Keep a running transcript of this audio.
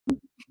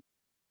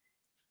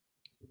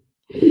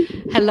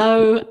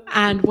Hello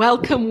and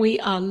welcome. We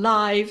are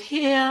live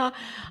here.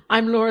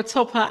 I'm Laura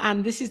Topper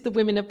and this is the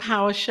Women of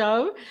Power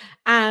show.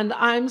 And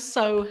I'm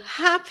so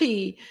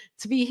happy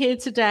to be here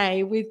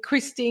today with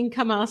Christine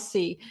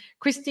Khamasi.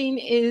 Christine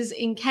is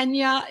in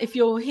Kenya. If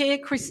you're here,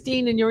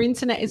 Christine, and your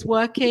internet is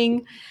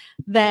working,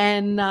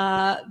 then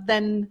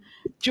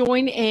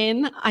join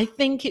in. I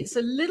think it's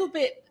a little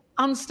bit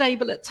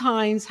unstable at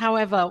times.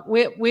 However,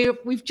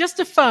 we've just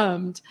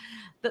affirmed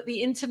that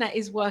the internet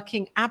is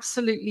working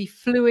absolutely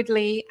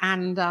fluidly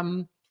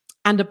and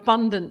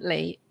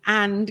abundantly.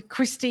 And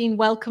Christine,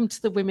 welcome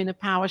to the Women of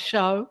Power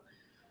show.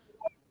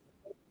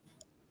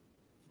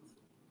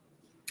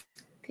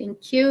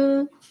 Thank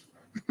you.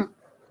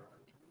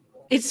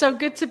 It's so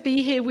good to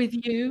be here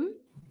with you.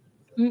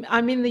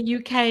 I'm in the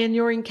UK and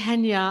you're in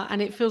Kenya,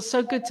 and it feels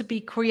so good to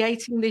be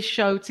creating this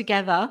show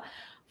together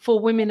for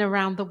women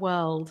around the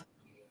world.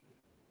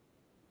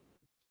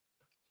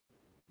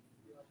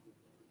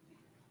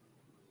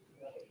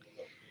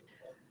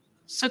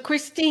 So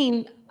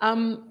Christine,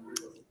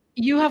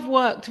 you have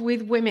worked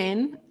with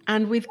women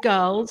and with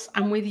girls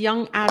and with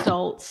young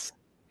adults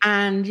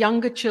and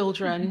younger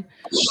children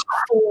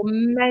for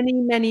many,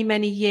 many,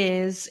 many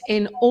years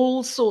in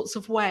all sorts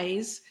of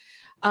ways,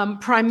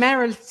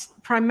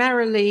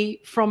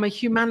 primarily from a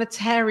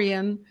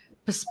humanitarian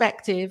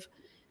perspective,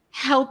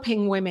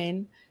 helping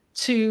women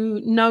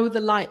to know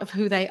the light of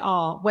who they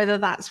are, whether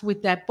that's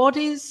with their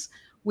bodies,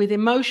 with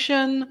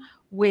emotion,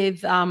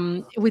 with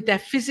their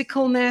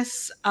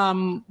physicalness,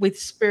 with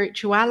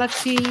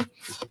spirituality.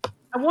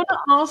 I want to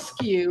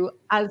ask you,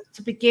 as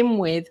to begin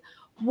with,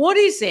 what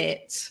is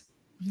it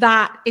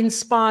that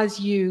inspires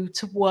you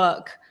to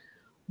work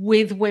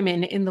with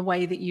women in the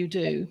way that you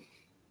do?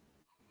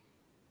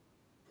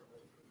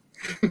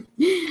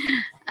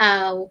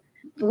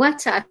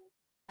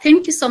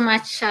 Thank you so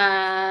much,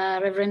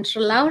 Reverend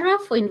Laura,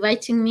 for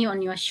inviting me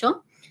on your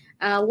show.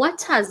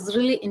 What has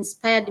really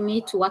inspired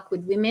me to work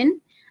with women?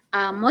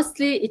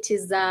 Mostly it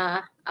is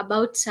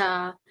about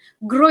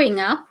growing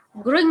up.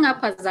 Growing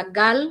up as a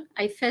girl,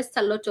 I faced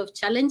a lot of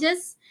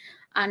challenges,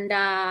 and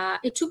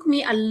it took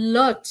me a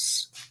lot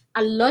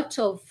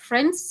of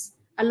friends,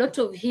 a lot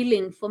of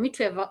healing for me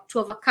to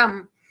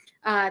overcome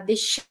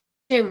the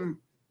shame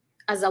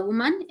as a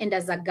woman and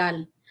as a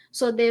girl.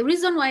 So the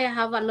reason why I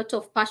have a lot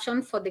of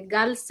passion for the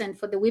girls and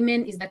for the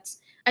women is that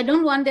I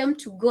don't want them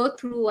to go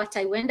through what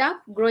I went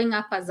up growing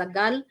up as a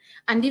girl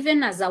and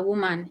even as a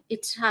woman.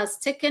 It has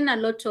taken a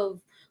lot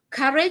of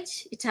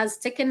courage. It has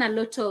taken a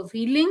lot of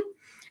healing,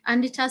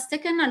 and it has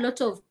taken a lot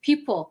of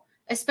people,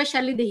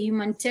 especially the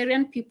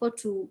humanitarian people,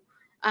 to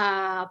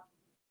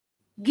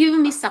give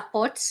me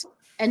support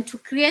and to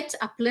create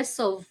a place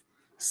of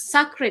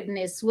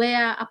sacredness,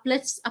 where a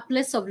place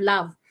of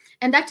love.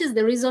 And that is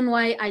the reason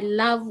why I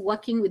love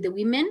working with the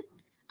women,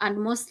 and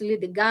mostly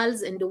the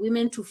girls and the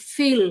women, to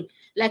feel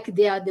like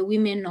they are the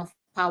women of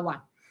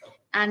power.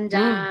 And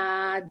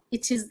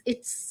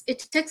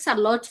it takes a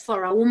lot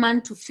for a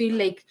woman to feel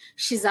like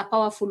she's a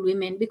powerful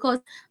woman, because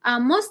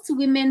most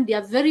women, they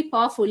are very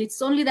powerful.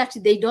 It's only that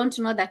they don't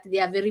know that they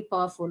are very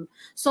powerful.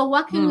 So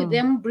working with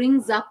them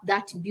brings up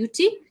that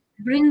beauty,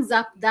 brings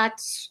up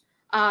that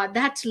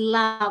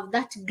love,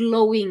 that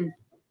glowing.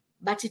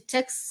 But it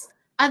takes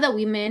other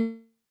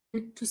women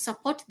to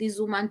support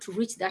these women to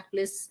reach that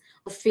place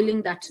of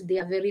feeling that they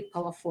are very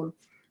powerful.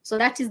 So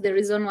that is the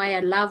reason why I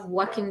love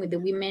working with the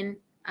women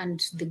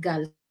and the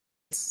girls.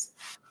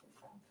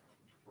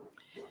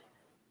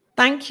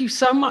 Thank you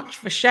so much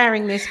for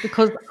sharing this,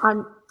 because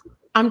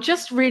I'm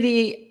just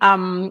really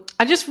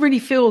I just really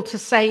feel to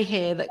say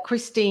here that,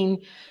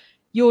 Christine,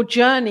 your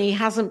journey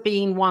hasn't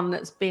been one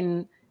that's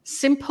been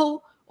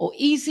simple or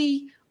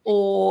easy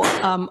or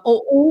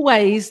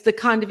always the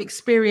kind of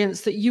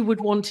experience that you would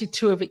wanted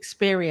to have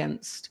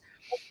experienced.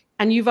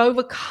 And you've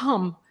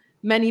overcome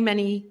many,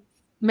 many,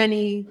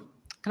 many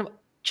kind of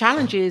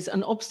challenges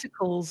and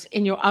obstacles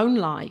in your own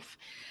life.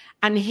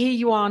 And here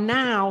you are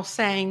now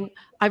saying,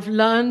 I've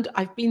learned,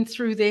 I've been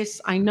through this,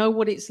 I know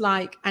what it's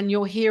like. And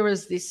you're here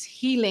as this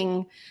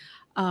healing,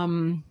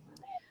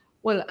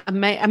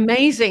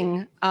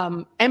 amazing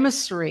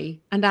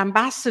emissary and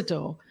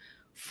ambassador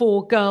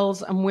for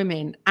girls and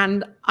women.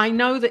 And I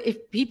know that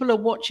if people are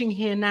watching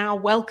here now,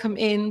 welcome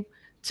in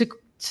to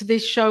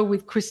this show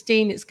with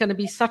Christine. It's going to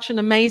be such an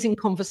amazing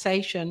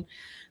conversation,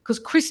 because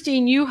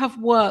Christine, you have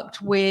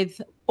worked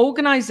with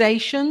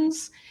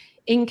organizations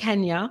in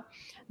Kenya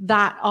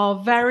that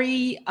are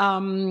very,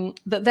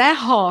 that their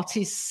heart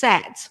is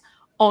set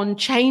on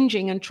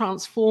changing and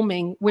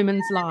transforming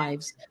women's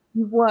lives.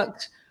 You've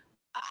worked,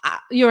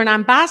 you're an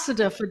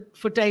ambassador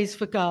for Days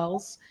for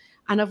Girls,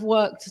 and have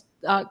worked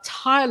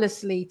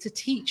tirelessly to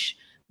teach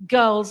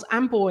girls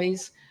and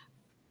boys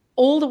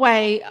all the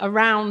way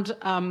around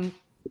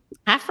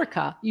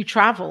Africa. You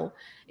travel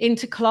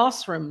into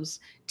classrooms,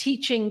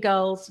 teaching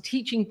girls,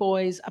 teaching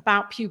boys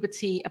about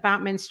puberty,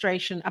 about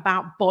menstruation,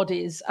 about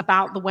bodies,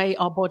 about the way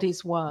our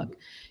bodies work.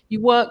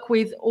 You work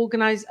with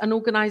an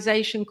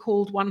organization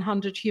called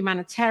 100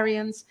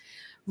 Humanitarians.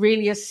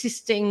 really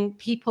assisting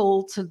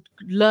people to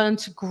learn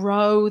to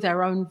grow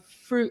their own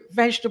fruit,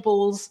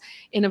 vegetables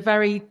in a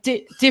very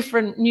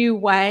different new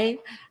way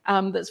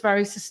that's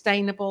very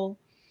sustainable.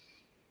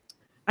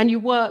 And you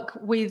work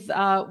with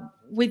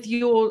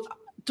your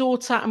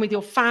daughter and with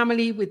your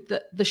family, with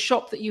the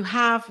shop that you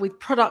have, with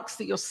products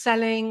that you're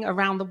selling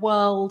around the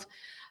world,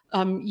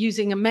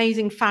 using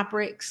amazing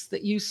fabrics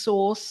that you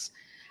source.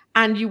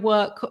 And you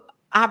work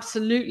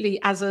absolutely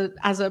as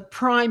a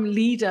prime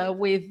leader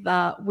with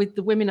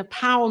the Women of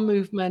Power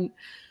movement,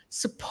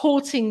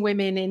 supporting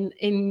women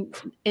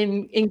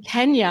in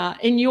Kenya,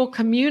 in your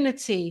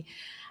community,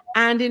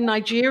 and in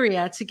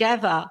Nigeria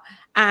together,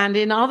 and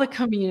in other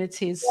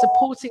communities,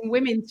 supporting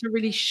women to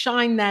really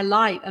shine their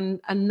light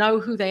and know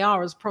who they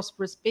are as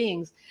prosperous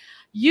beings.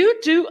 You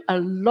do a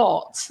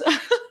lot.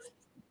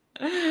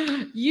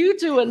 You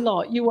do a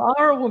lot. You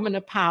are a woman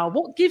of power.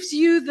 What gives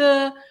you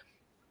the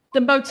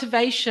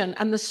motivation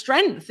and the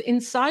strength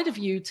inside of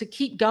you to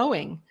keep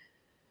going?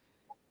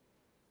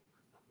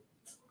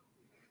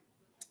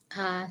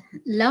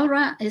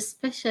 Laura,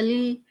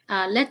 especially,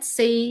 let's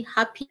say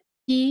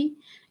happy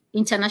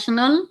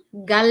International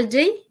Girl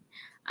Day.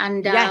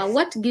 And Yes.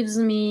 what gives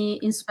me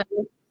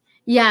inspiration?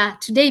 Yeah,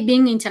 today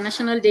being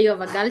International Day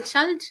of a Girl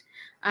Child,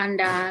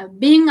 and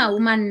being a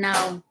woman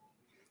now.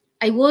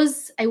 I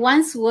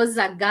once was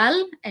a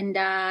girl, and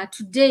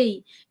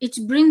today it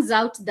brings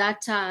out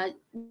that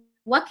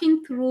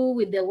working through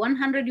with the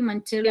 100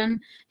 humanitarian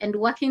and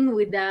working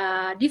with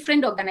a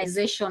different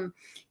organization,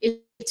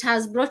 it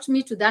has brought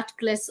me to that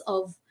place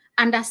of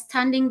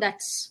understanding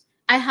that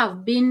I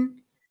have been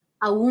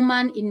a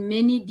woman in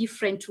many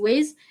different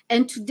ways.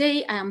 And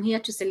today I am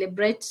here to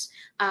celebrate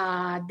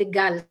the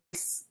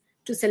girls,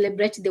 to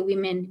celebrate the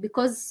women,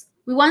 because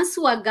we once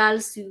were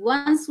girls, we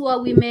once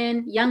were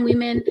women, young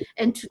women,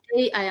 and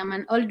today I am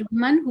an old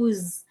woman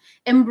who's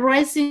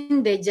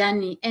embracing the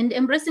journey. And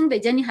embracing the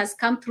journey has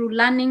come through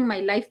learning my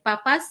life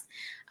purpose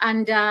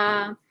and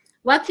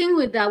working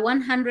with the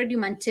 100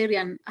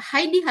 humanitarian.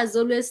 Heidi has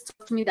always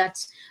taught me that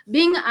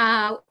being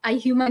a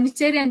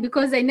humanitarian,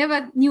 because I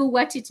never knew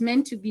what it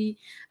meant to be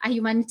a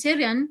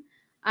humanitarian,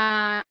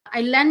 I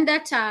learned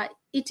that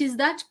it is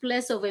that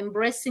place of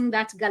embracing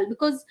that girl.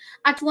 Because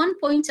at one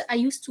point I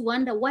used to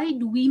wonder, why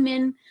do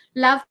women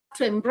love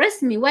to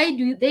embrace me? Why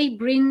do they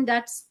bring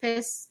that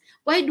space?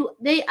 Why do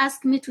they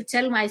ask me to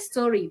tell my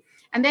story?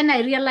 And then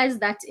I realized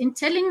that in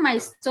telling my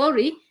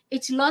story,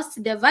 it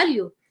lost the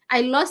value.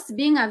 I lost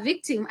being a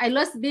victim. I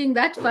lost being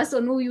that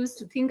person who used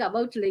to think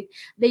about, like,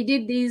 they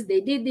did this,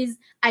 they did this.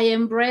 I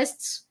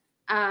embraced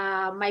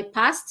my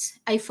past.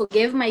 I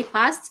forgave my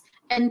past.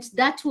 And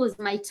that was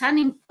my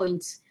turning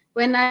point.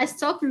 When I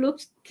stopped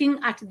looking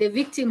at the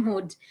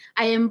victimhood,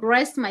 I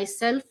embraced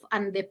myself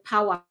and the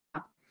power.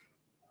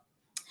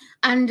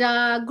 And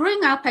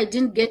growing up, I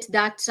didn't get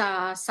that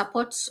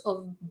support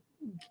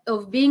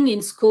of being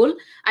in school.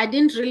 I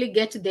didn't really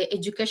get the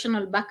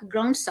educational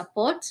background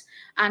support.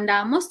 And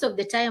most of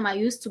the time I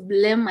used to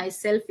blame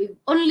myself. If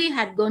only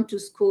had gone to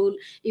school,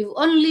 if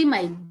only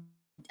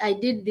I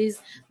did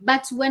this.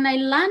 But when I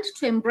learned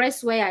to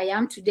embrace where I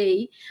am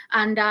today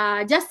and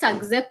just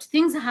accept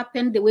things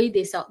happened the way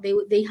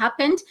they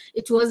happened,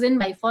 it wasn't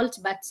my fault,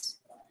 but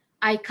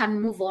I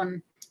can move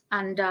on.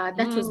 And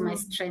that was my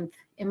strength,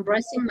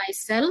 embracing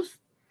myself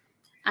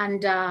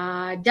and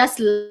just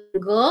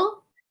let go.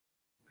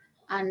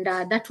 And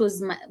that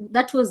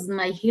was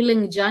my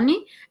healing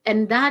journey,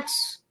 and that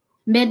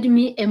made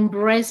me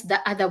embrace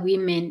the other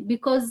women,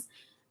 because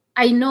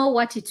I know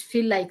what it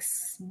feels like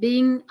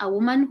being a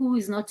woman who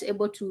is not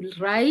able to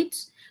write,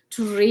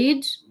 to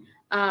read,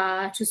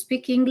 to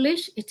speak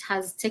English. It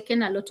has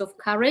taken a lot of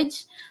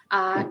courage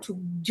to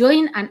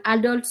join an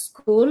adult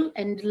school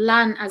and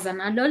learn as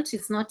an adult.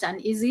 It's not an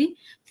easy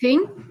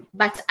thing,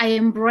 but I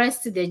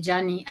embraced the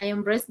journey.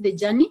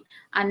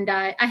 And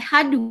I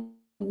had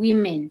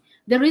women.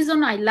 The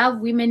reason I love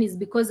women is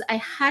because I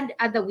had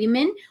other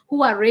women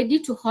who are ready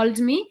to hold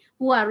me,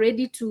 who are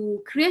ready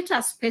to create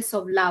a space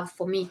of love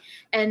for me.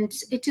 And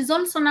it is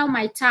also now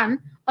my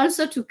turn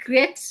also to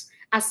create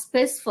a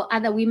space for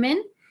other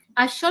women,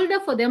 a shoulder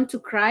for them to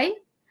cry,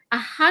 a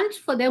hand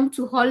for them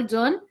to hold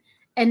on,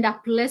 and a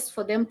place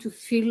for them to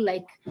feel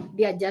like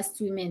they are just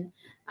women.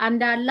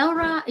 And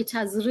Laura, it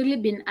has really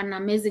been an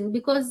amazing,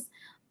 because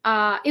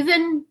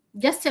even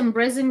just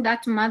embracing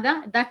that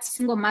mother, that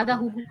single mother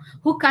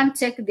who can't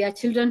take their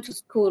children to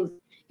school,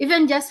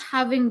 even just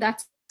having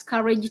that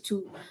courage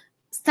to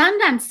stand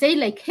and say,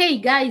 like, hey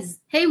guys,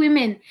 hey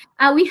women,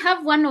 we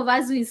have one of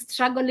us who is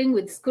struggling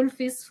with school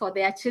fees for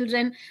their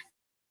children,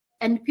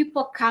 and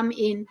people come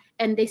in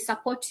and they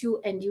support you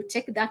and you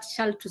take that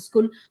child to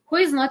school who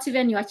is not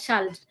even your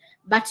child,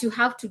 but you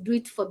have to do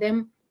it for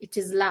them. It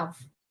is love,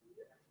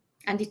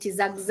 and it is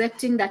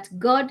accepting that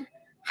God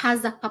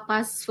has a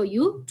purpose for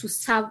you to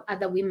serve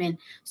other women.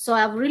 So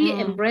I've really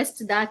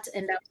embraced that,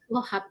 and I'm so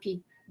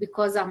happy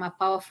because I'm a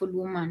powerful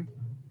woman.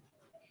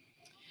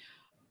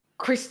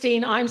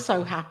 Christine, I'm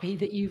so happy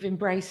that you've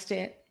embraced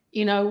it.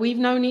 You know, we've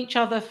known each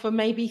other for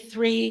maybe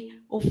 3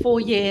 or 4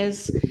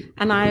 years,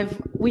 and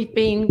I've we've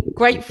been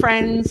great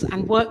friends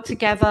and worked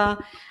together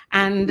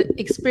and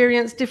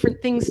experienced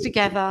different things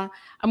together,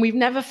 and we've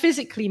never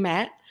physically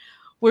met.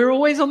 We're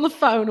always on the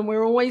phone and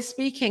we're always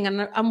speaking.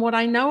 And what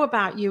I know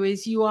about you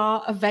is you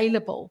are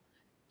available.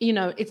 You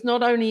know, it's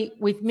not only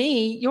with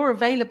me, you're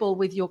available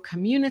with your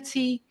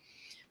community,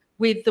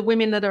 with the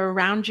women that are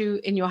around you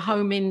in your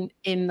home in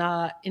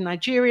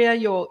Nigeria.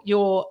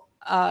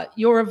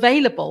 You're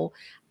available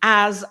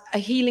as a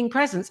healing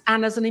presence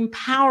and as an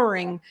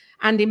empowering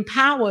and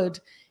empowered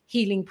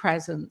healing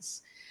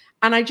presence.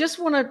 And I just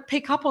want to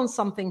pick up on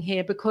something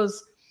here,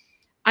 because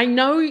I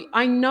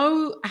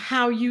know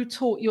how you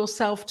taught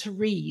yourself to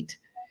read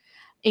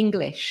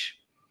English.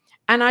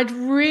 And I'd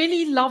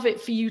really love it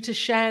for you to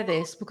share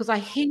this, because I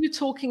hear you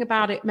talking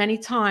about it many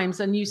times,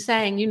 and you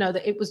saying, you know,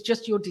 that it was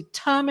just your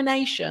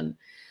determination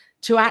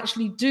to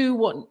actually do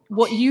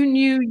what you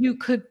knew you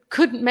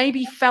couldn't,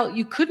 maybe felt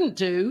you couldn't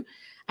do,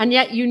 and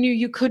yet you knew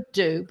you could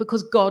do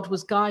because God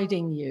was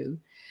guiding you.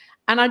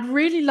 And I'd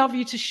really love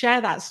you to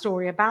share that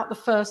story about the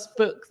first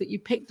book that you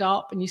picked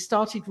up and you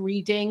started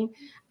reading,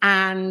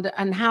 and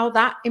how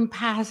that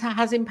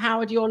has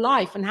empowered your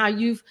life, and how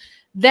you've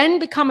then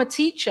become a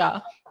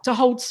teacher to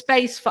hold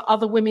space for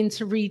other women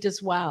to read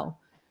as well.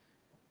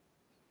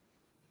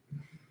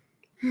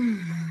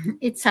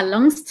 It's a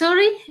long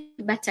story,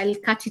 but I'll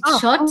cut it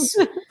short.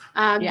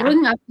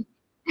 Yeah.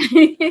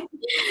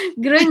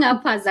 Growing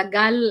up as a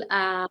girl,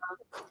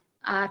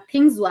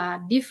 things were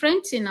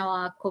different in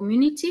our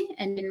community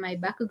and in my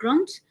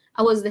background.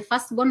 I was the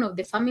firstborn of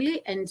the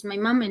family, and my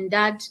mom and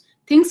dad,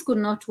 things could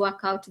not work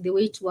out the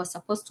way it was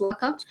supposed to work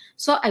out.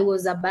 So I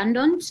was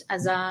abandoned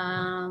as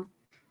a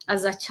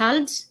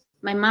child.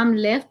 My mom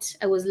left.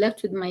 I was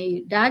left with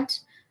my dad,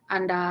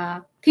 and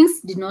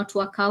things did not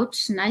work out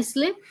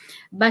nicely.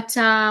 But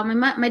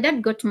my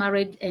dad got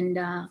married, and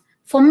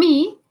for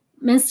me,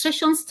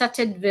 menstruation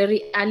started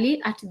very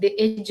early. At the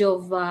age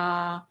of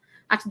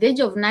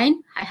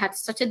 9, I had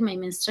started my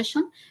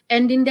menstruation.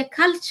 And in the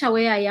culture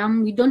where I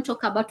am, we don't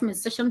talk about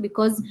menstruation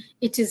because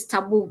it is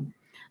taboo.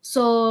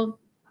 So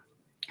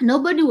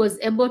nobody was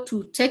able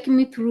to take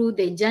me through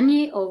the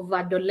journey of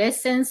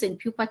adolescence and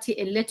puberty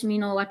and let me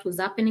know what was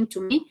happening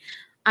to me.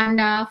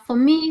 And for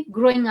me,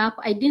 growing up,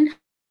 I didn't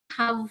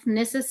have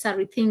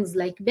necessary things,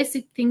 like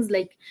basic things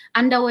like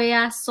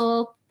underwear,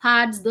 soap,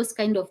 pads, those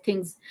kind of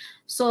things.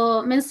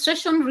 So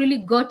menstruation really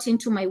got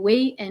into my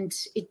way, and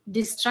it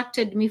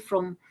distracted me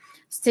from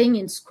staying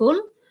in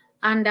school.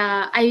 And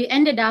I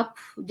ended up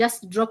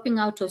just dropping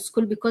out of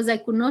school because I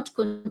could not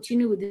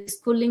continue with the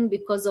schooling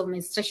because of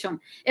menstruation.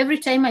 Every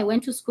time I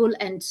went to school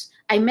and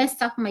I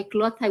messed up my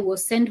cloth, I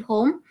was sent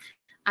home.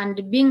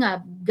 And being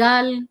a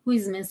girl who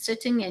is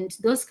menstruating and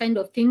those kind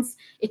of things,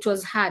 it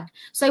was hard.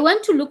 So I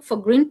went to look for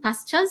green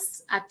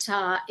pastures at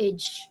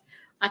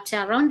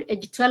around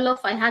age 12.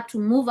 I had to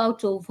move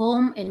out of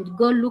home and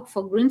go look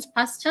for green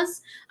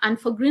pastures. And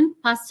for green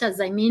pastures,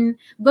 I mean,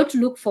 go to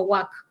look for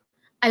work.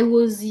 I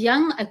was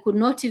young. I could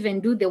not even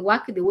do the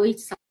work the way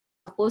it's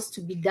supposed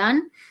to be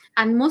done.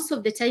 And most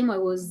of the time I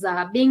was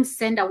being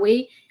sent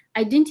away.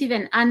 I didn't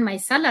even earn my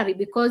salary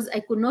because I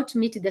could not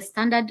meet the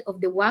standard of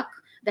the work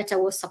that I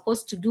was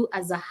supposed to do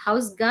as a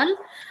house girl.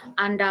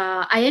 And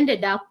I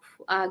ended up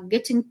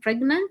getting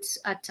pregnant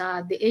at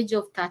the age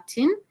of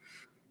 13.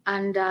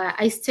 And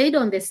I stayed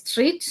on the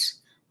street.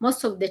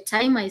 Most of the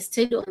time I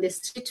stayed on the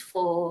street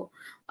for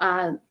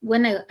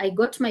when I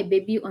got my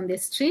baby on the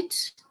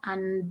street,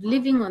 and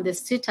living on the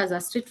street as a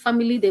street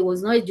family, there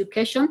was no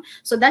education.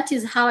 So that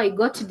is how I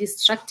got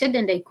distracted,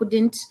 and I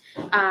couldn't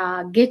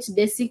get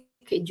basic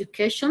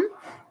education.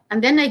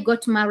 And then I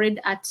got married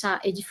at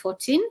age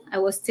 14. I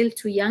was still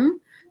too young.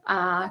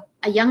 A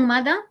young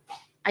mother,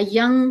 a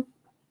young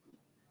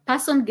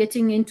person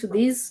getting into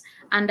this,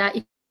 and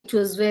it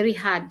was very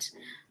hard.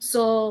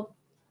 So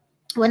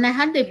when I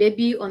had the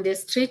baby on the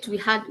street,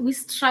 we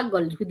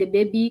struggled with the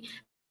baby,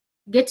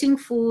 getting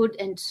food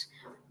and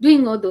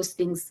doing all those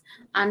things.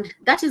 And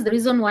that is the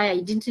reason why I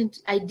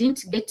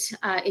didn't get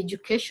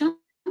education.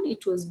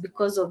 It was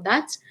because of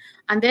that.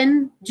 And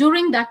then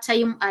during that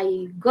time,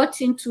 I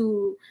got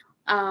into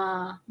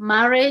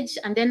marriage,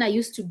 and then I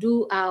used to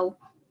do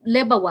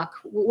labor work,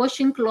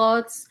 washing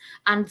clothes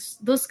and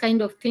those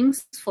kind of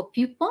things for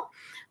people,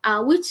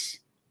 which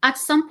at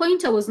some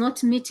point I was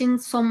not meeting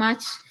so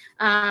much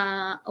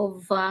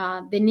of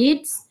the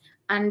needs.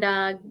 And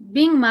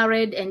being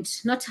married and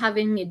not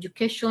having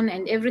education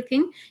and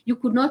everything, you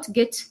could not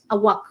get a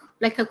work.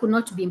 Like I could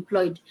not be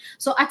employed.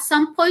 So at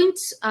some point,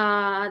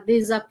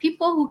 there's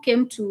people who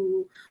came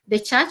to the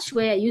church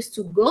where I used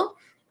to go.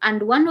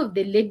 And one of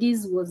the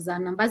ladies was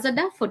an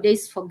ambassador for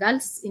Days for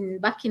Girls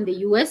back in the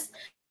US.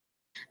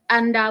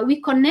 And we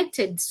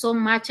connected so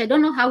much. I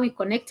don't know how we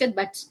connected,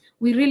 but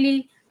we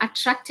really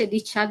attracted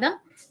each other.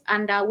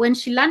 And when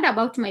she learned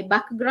about my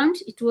background,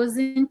 it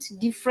wasn't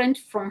different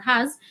from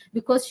hers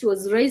because she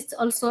was raised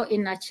also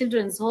in a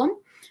children's home.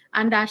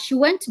 And she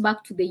went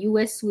back to the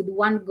US with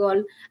one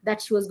goal,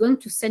 that she was going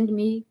to send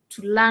me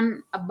to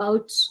learn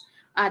about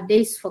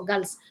Days for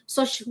Girls.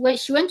 So when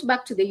she went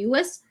back to the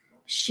US,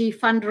 she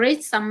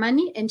fundraised some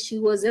money and she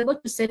was able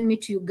to send me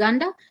to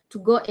Uganda to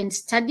go and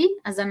study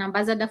as an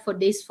ambassador for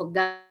Days for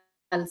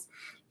Girls.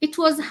 It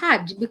was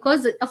hard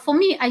because for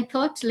me, I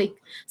thought like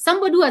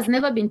somebody who has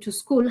never been to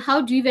school,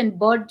 how do you even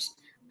board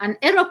an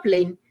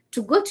aeroplane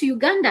to go to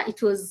Uganda?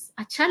 It was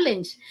a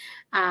challenge.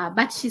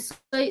 But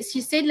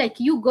she said like,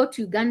 you go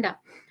to Uganda.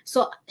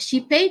 So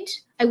she paid.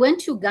 I went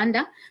to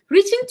Uganda.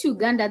 Reaching to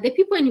Uganda, the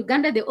people in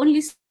Uganda, they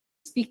only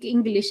speak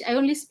English. I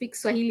only speak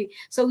Swahili.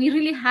 So we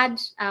really had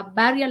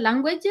barrier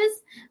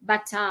languages.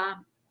 But I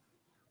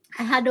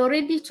had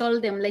already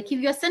told them, like, if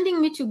you're sending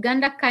me to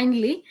Uganda,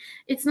 kindly,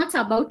 it's not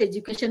about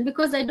education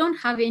because I don't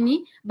have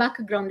any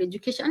background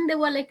education. And they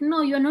were like,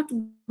 no, you're not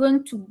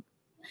going to,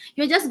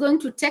 you're just going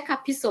to take a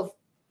piece of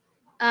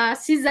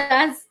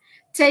scissors,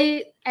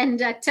 tape and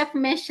tape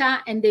measure,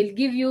 and they'll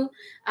give you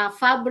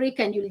fabric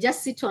and you'll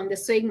just sit on the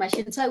sewing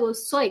machine. So I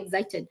was so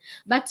excited.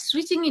 But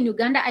reaching in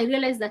Uganda, I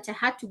realized that I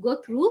had to go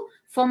through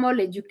formal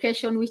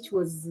education, which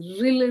was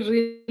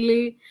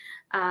really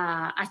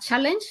a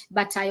challenge.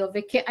 But I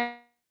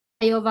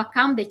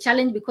overcome the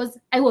challenge because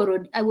I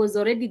was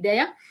already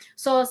there.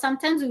 So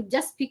sometimes we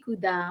just speak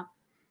with the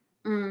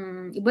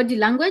body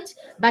language.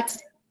 But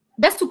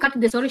just to cut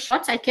the story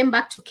short, I came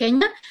back to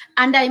Kenya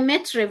and I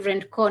met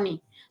Reverend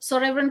Connie. So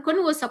Reverend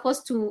Connie was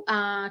supposed to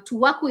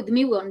work with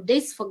me on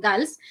Days for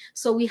Girls.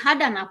 So we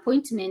had an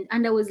appointment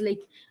and I was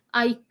like,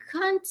 I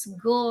can't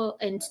go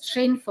and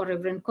train for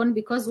Reverend Connie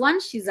because one,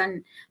 she's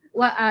an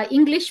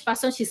English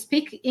person, she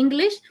speaks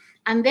English,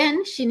 and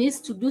then she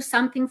needs to do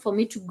something for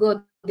me to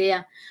go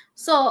there.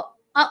 So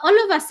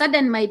all of a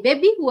sudden, my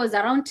baby, who was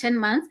around 10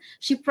 months,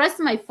 she pressed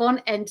my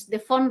phone and the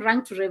phone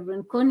rang to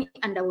Reverend Connie.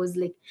 And I was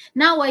like,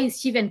 now why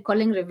is she even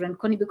calling Reverend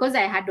Connie? Because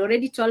I had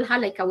already told her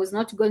like I was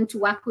not going to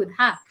work with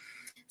her.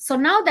 So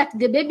now that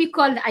the baby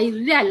called, I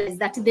realized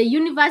that the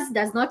universe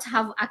does not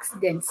have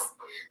accidents.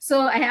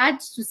 So I had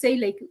to say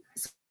like,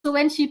 so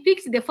when she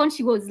picked the phone,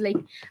 she was like,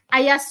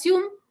 I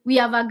assume we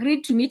have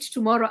agreed to meet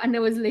tomorrow. And I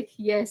was like,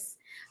 yes.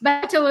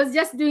 But I was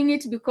just doing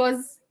it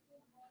because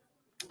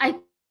I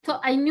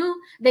thought I knew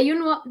the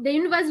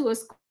universe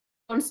was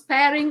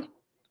conspiring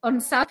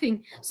on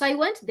something. So I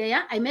went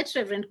there. I met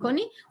Reverend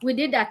Connie. We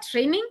did a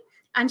training,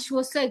 and she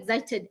was so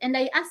excited. And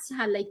I asked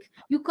her, like,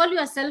 you call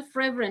yourself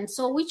Reverend,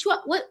 so which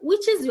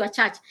is your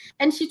church?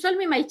 And she told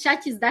me my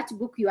church is that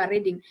book you are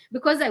reading,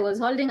 because I was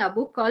holding a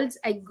book called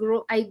I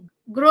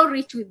Grow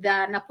Rich with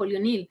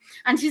Napoleon Hill.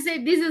 And she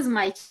said, this is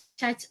my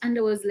church. And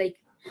I was like,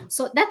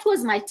 so that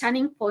was my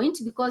turning point,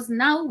 because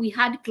now we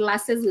had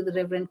classes with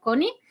Reverend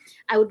Connie.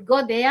 I would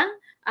go there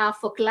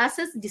for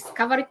classes,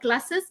 discovery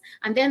classes,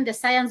 and then the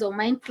science of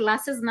mind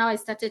classes. Now I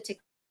started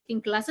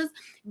taking classes,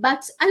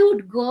 but I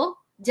would go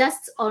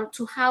just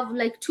to have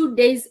like 2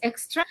 days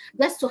extra,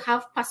 just to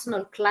have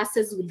personal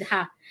classes with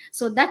her.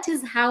 So that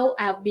is how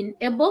I have been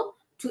able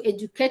to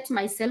educate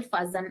myself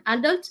as an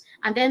adult.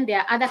 And then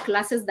there are other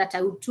classes that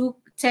I would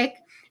take,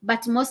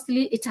 but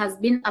mostly it has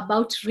been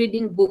about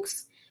reading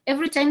books.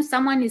 Every time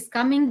someone is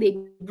coming, they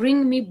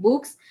bring me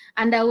books,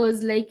 and I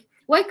was like,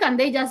 why can't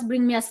they just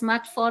bring me a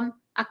smartphone,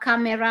 a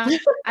camera,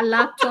 a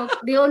laptop?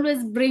 They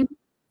always bring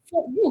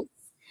books.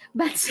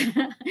 But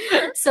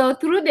so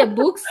through the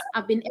books,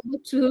 I've been able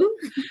to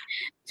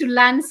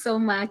learn so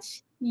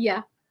much.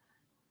 Yeah.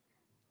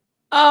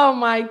 Oh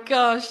my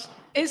gosh.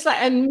 It's like,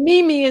 and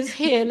Mimi is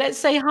here. Let's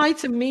say hi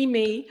to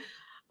Mimi,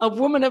 a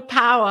woman of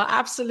power.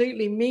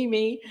 Absolutely,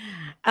 Mimi.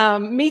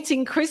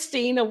 Meeting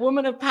Christine, a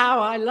woman of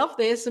power. I love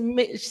this. And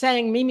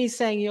Mimi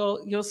saying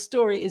your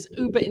story is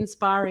uber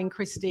inspiring,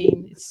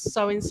 Christine. It's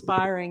so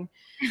inspiring.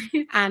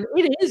 And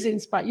it is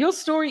inspiring. Your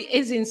story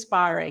is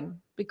inspiring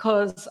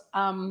because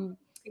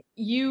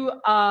you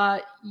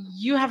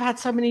have had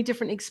so many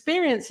different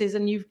experiences,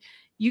 and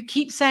you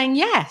keep saying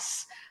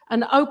yes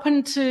and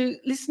open to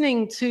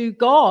listening to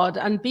God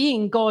and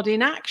being God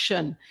in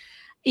action,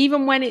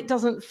 even when it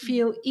doesn't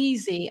feel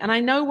easy. And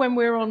I know when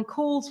we're on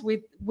calls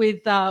with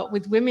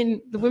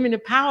women, the Women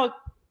of Power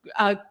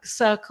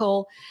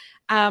circle,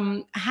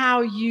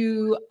 how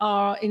you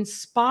are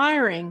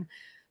inspiring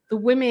the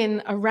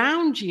women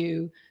around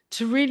you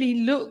to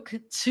really look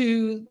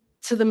to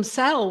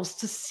themselves,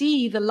 to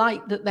see the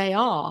light that they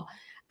are.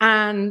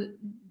 And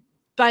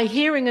by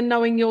hearing and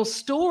knowing your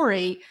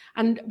story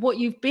and what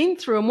you've been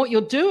through and what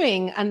you're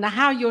doing and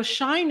how you're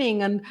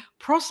shining and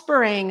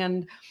prospering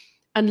and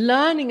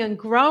learning and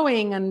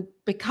growing and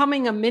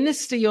becoming a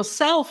minister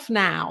yourself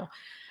now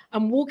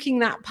and walking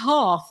that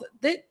path,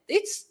 that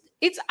it's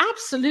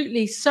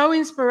absolutely so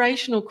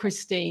inspirational,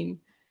 Christine.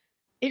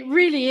 It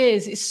really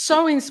is. It's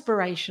so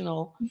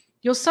inspirational.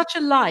 You're such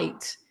a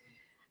light.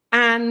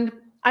 And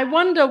I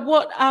wonder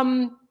what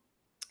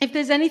if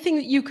there's anything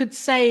that you could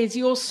say is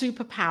your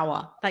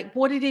superpower, like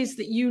what it is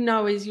that you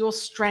know is your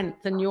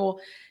strength and your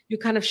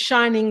kind of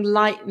shining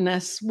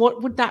lightness,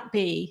 what would that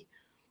be?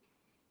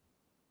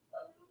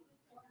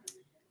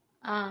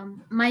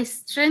 My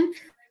strength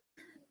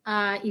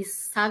is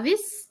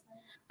service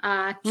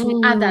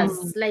to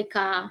others. Like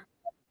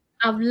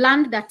I've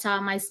learned that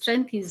my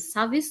strength is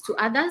service to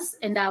others,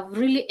 and I've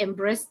really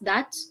embraced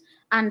that.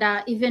 And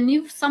even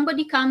if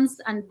somebody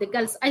comes and the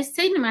girls, I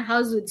stay in my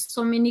house with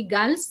so many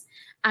girls,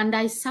 and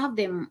I serve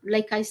them.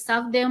 Like I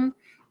serve them.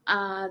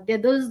 They're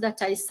those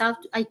that I serve.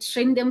 I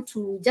train them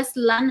to just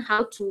learn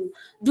how to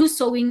do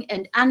sewing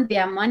and earn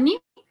their money.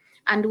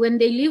 And when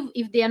they leave,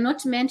 if they are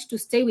not meant to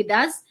stay with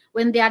us,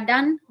 when they are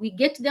done, we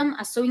get them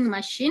a sewing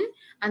machine,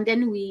 and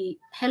then we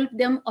help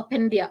them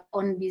open their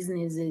own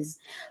businesses.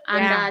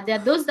 And there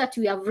are those that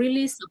we have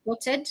really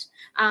supported.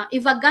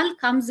 If a girl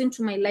comes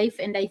into my life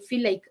and I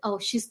feel like, oh,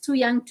 she's too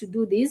young to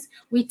do this,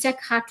 we take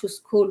her to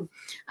school.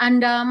 And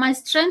my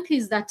strength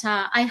is that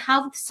I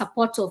have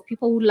support of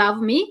people who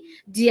love me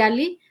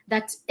dearly,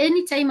 that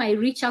anytime I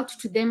reach out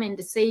to them and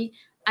say,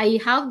 I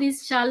have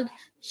this child,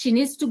 she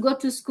needs to go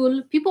to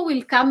school, people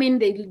will come in,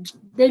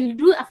 they'll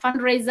do a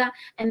fundraiser,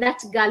 and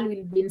that girl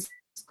will be in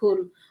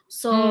school.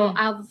 So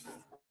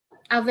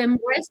I've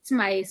embraced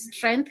my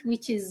strength,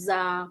 which is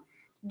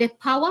the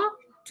power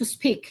to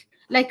speak.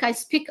 Like I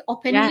speak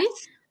openly,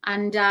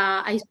 and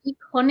I speak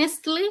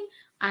honestly,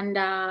 and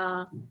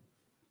I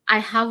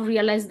have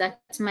realized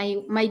that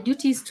my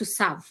duty is to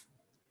serve,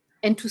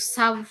 and to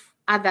serve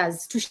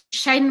others, to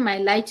shine my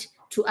light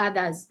to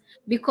others.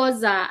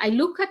 Because I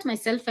look at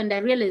myself and I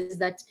realize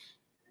that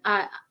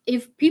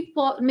if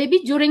people, maybe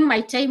during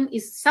my time,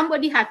 if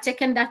somebody had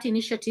taken that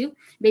initiative,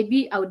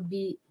 maybe I would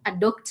be a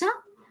doctor,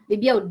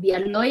 maybe I would be a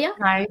lawyer.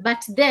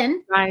 But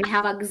then I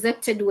have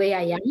accepted where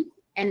I am,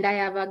 and I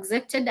have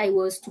accepted I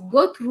was to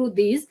go through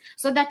this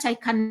so that I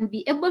can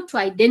be able to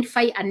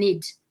identify a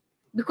need.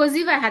 Because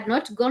if I had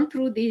not gone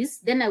through this,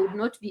 then I would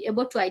not be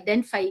able to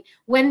identify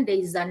when there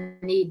is a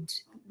need,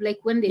 like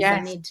when there's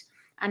a need.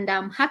 And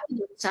I'm happy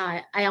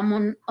that I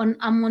am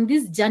on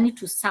this journey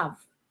to serve.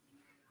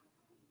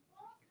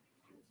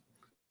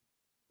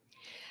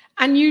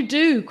 And you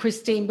do,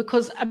 Christine,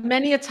 because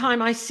many a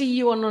time I see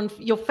you on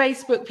your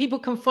Facebook. People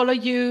can follow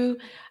you.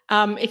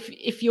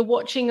 If you're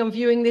watching and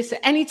viewing this at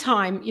any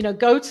time,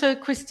 go to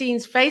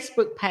Christine's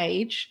Facebook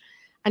page,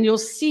 and you'll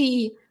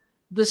see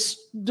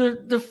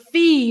the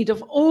feed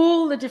of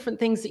all the different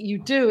things that you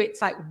do.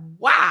 It's like,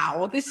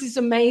 wow, this is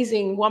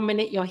amazing. 1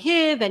 minute you're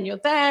here, then you're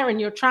there, and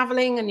you're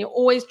traveling, and you're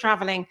always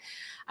traveling.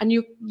 And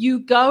you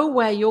go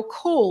where you're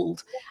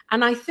called.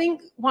 And I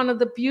think one of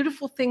the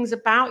beautiful things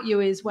about you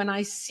is when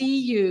I see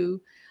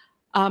you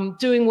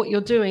doing what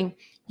you're doing,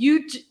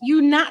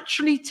 you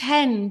naturally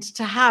tend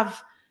to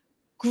have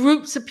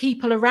groups of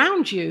people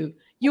around you.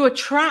 You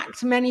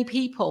attract many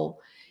people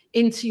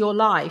into your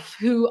life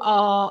who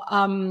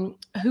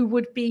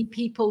would be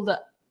people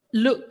that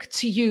look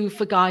to you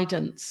for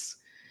guidance.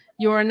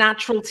 You're a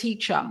natural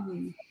teacher.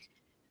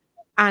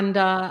 And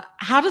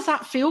how does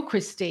that feel,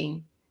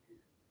 Christine?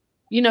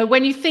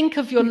 When you think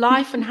of your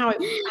life and how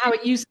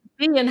it used to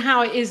be and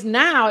how it is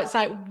now, it's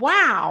like,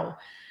 wow,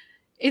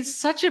 it's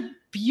such a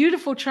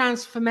beautiful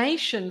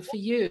transformation for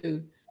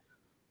you.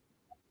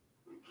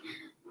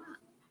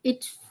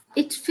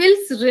 It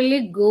feels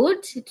really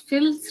good. It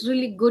feels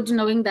really good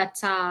knowing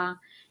that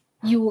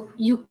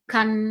you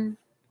can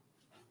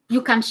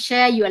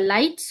share your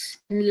light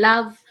and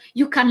love.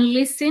 You can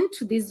listen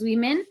to these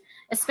women,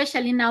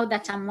 especially now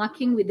that I'm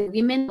working with the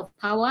women of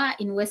power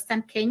in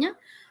Western Kenya.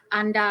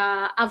 And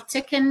I've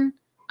taken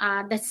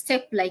the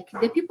step, like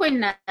the people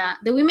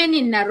the women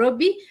in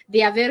Nairobi,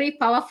 they are very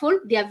powerful,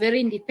 they are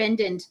very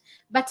independent.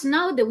 But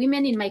now the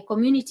women in my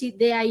community,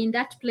 they are in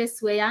that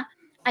place where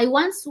I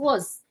once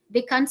was.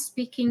 They can't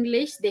speak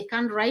English, they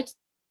can't write,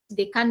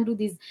 they can't do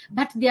this,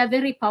 but they are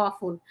very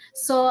powerful.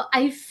 So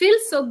I feel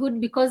so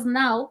good because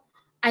now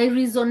I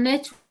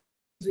resonate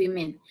with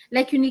women.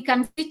 Like you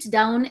can sit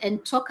down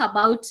and talk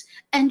about,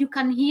 and you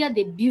can hear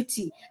the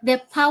beauty,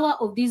 the power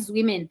of these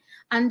women.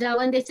 And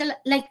when they tell,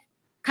 like,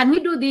 can we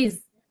do this?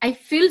 I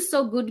feel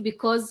so good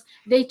because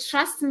they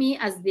trust me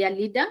as their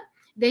leader.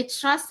 They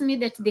trust me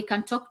that they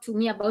can talk to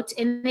me about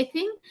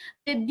anything.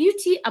 The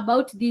beauty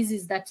about this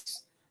is that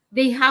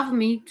they have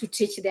me to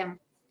teach them.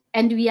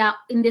 And we are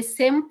in the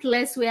same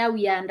place where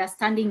we are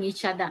understanding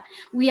each other.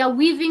 We are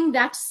weaving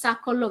that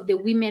circle of the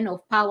women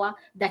of power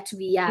that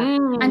we are.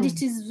 And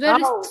it is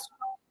very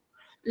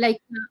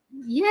like,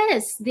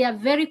 yes, they are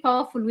very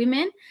powerful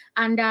women.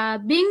 And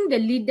being the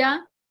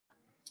leader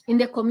in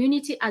the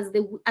community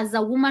as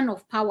a woman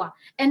of power.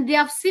 And they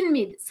have seen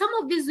me. Some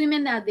of these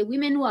women are the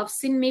women who have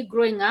seen me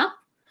growing up.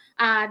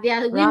 They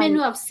are women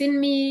who have seen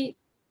me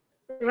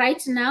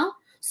right now.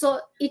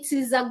 So it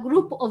is a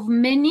group of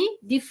many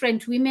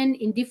different women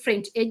in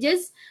different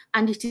ages,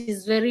 and it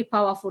is very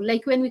powerful.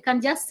 Like when we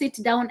can just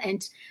sit down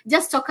and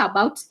just talk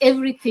about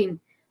everything,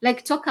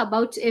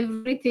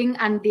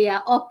 and they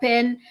are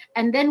open.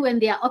 And then when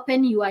they are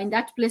open, you are in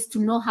that place to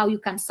know how you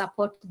can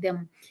support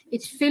them.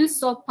 It feels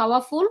so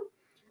powerful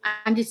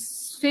and it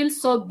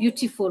feels so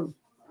beautiful.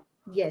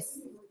 Yes.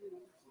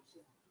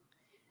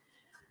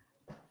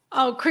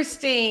 Oh,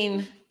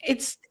 Christine,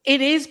 it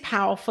is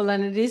powerful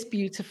and it is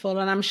beautiful.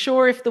 And I'm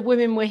sure if the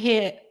women were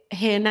here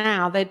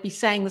now, they'd be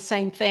saying the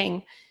same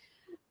thing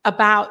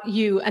about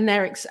you and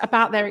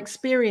about their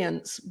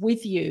experience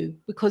with you,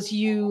 because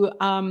you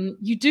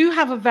do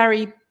have a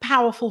very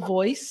powerful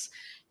voice.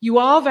 You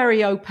are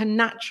very open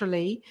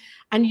naturally,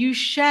 and you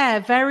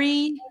share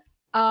very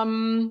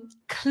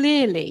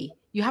clearly.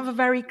 You have a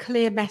very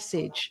clear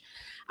message.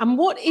 And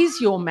what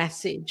is your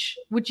message,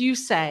 would you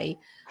say,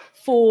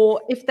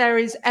 for if there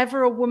is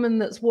ever a woman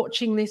that's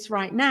watching this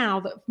right now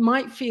that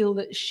might feel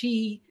that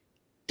she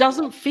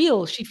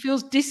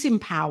feels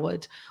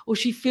disempowered, or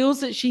she feels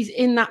that she's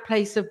in that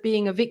place of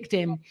being a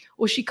victim,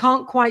 or she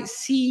can't quite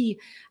see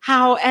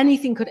how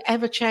anything could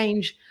ever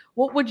change?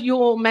 What would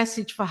your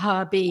message for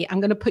her be? I'm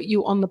going to put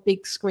you on the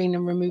big screen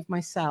and remove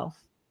myself.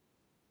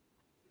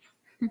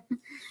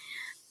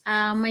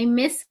 My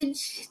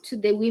message to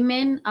the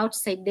women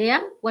outside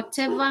there,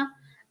 whatever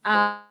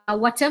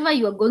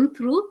you are going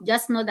through,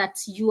 just know that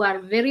you are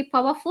very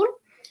powerful,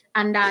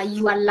 and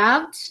you are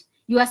loved.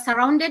 You are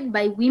surrounded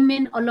by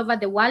women all over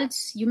the world.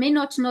 You may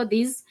not know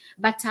this,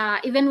 but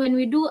even when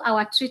we do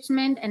our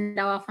treatment and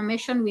our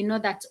affirmation, we know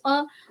that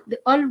all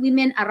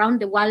women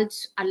around the world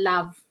are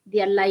loved.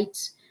 They are light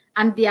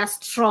and they are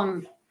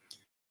strong.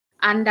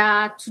 And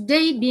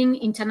today, being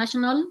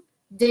International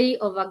Day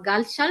of a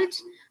Girl Child,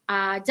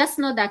 just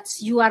know that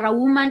you are a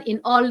woman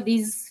in all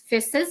these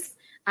faces,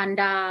 and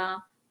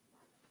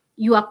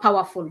you are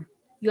powerful.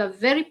 You are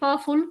very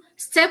powerful.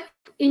 Step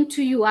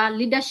into your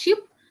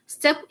leadership.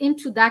 Step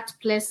into that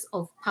place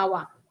of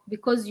power,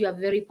 because you are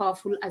very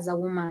powerful as a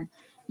woman.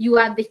 You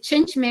are the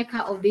change maker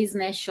of this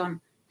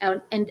nation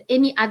and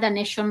any other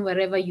nation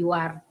wherever you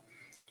are.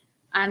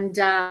 And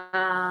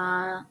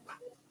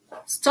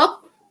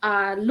stop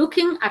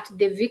looking at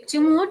the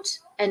victimhood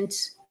and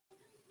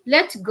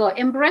let go.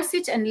 Embrace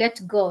it and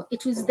let go.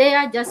 It was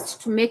there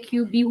just to make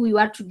you be who you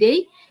are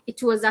today.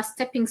 It was a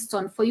stepping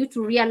stone for you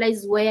to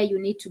realize where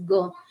you need to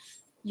go.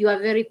 You are a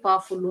very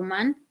powerful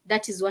woman.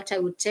 That is what I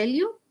would tell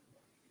you.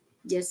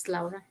 Yes,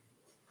 Laura.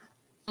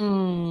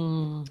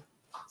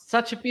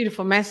 Such a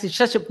beautiful message,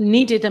 such a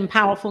needed and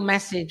powerful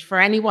message for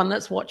anyone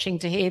that's watching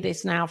to hear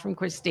this now from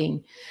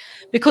Christine,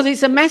 because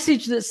it's a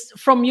message that's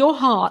from your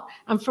heart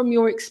and from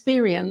your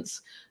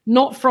experience,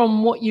 not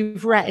from what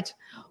you've read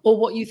or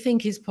what you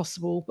think is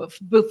possible, but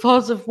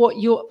because of what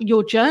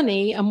your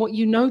journey and what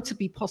you know to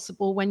be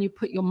possible when you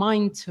put your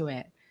mind to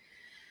it.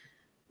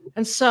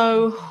 And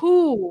so,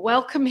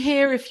 welcome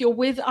here if you're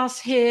with us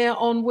here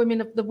on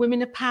the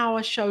Women of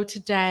Power show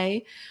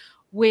today,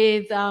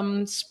 with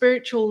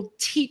spiritual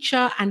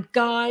teacher and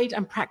guide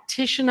and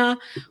practitioner,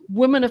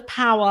 woman of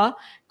power,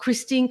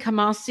 Christine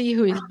Khamasi,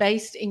 who is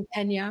based in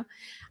Kenya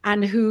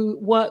and who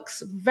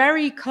works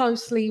very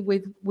closely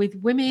with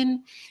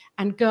women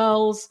and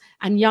girls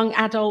and young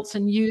adults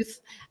and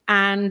youth,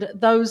 and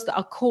those that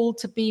are called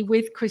to be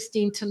with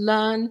Christine to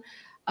learn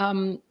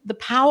the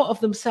power of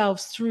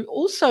themselves through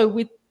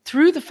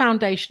the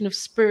foundation of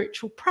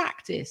spiritual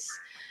practice.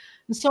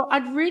 And so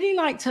I'd really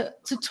like to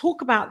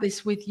talk about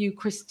this with you,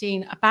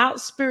 Christine,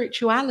 about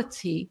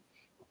spirituality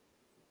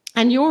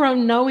and your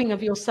own knowing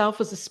of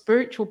yourself as a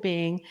spiritual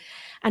being,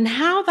 and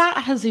how that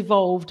has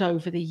evolved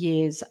over the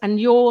years, and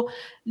you're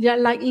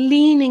like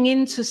leaning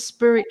into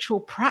spiritual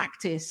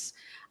practice,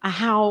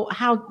 how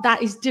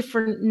that is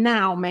different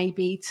now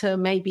maybe to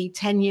maybe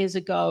 10 years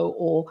ago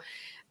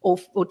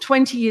or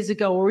 20 years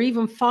ago, or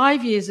even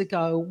 5 years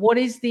ago. What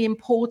is the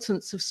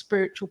importance of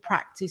spiritual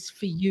practice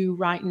for you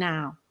right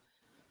now?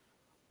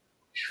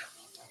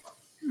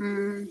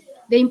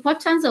 The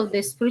importance of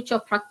the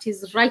spiritual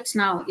practice right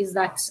now is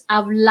that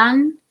I've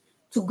learned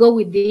to go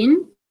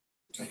within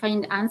to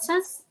find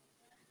answers.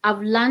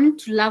 I've learned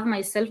to love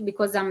myself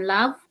because I'm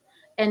loved,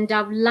 and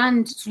I've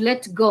learned to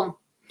let go.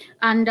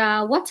 And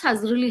what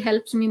has really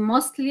helped me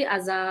mostly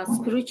as a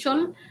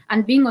spiritual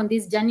and being on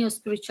this journey of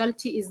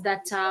spirituality is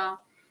that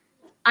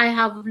I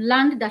have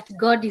learned that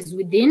God is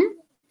within.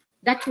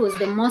 That was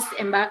the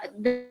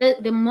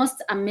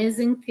most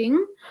amazing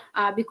thing,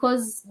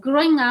 because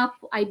growing up,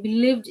 I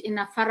believed in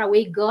a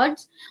faraway God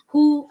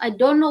who I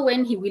don't know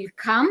when he will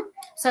come.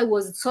 So I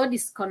was so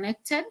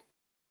disconnected.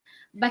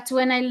 But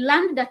when I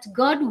learned that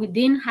God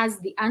within has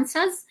the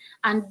answers,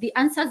 and the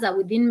answers are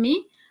within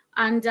me,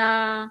 and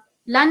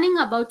learning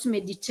about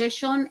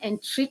meditation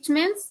and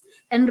treatments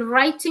and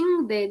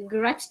writing the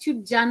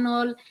gratitude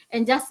journal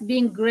and just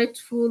being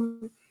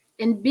grateful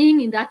and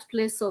being in that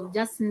place of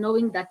just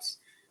knowing that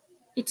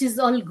it is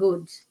all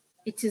good.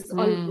 It is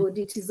all good.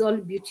 It is all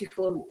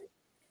beautiful.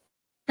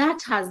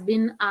 That has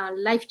been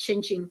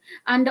life-changing.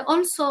 And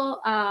also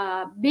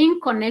being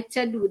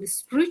connected with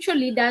spiritual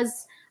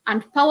leaders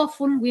and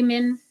powerful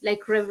women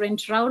like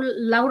Reverend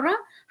Laura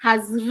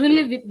has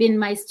really been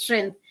my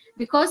strength.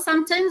 Because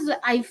sometimes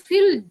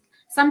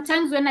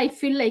when I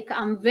feel like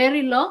I'm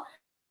very low,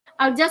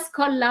 I'll just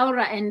call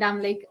Laura and I'm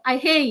like,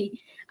 hey,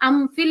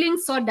 I'm feeling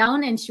so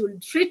down, and she will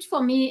treat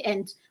for me,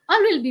 and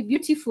all will be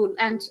beautiful,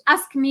 and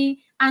ask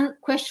me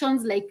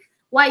questions like,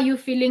 why are you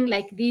feeling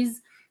like this?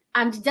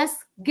 And just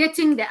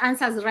getting the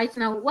answers right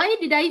now. Why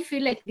did I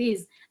feel like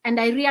this? And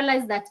I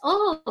realized that,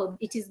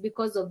 it is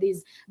because of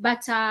this.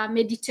 But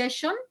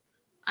meditation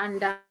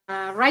and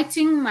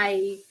writing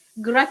my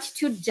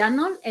gratitude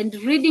journal and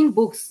reading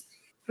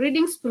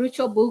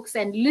spiritual books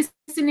and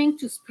listening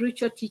to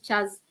spiritual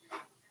teachers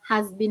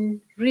has been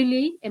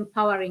really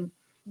empowering.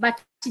 But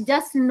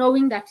just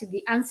knowing that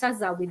the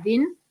answers are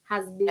within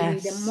has been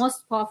the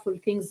most powerful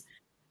things.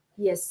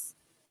 Yes.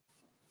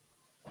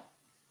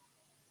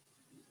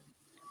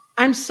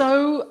 I'm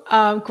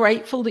so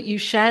grateful that you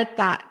shared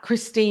that,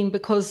 Christine,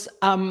 because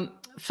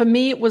for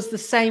me, it was the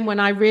same when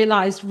I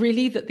realized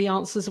really that the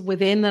answers are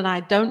within, that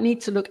I don't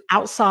need to look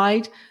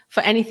outside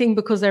for anything,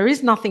 because there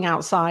is nothing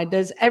outside.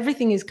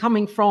 Everything is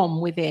coming from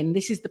within.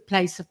 This is the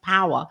place of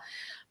power.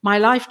 My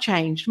life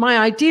changed. My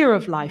idea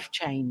of life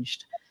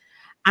changed.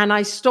 And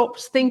I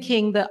stopped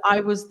thinking that I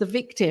was the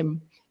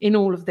victim in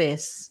all of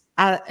this,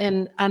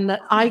 and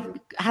that I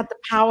had the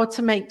power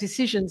to make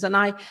decisions. And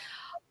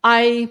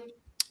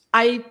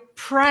I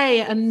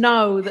pray and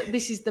know that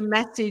this is the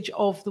message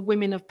of the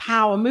Women of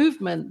Power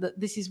movement, that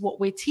this is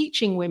what we're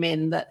teaching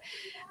women, that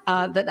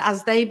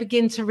as they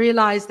begin to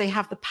realize they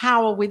have the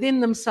power within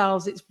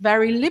themselves, it's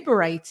very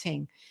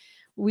liberating.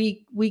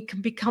 We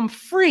can become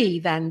free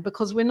then,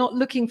 because we're not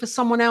looking for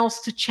someone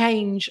else to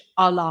change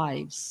our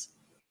lives.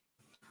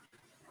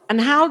 And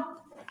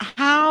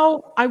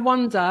how I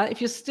wonder if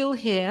you're still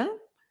here.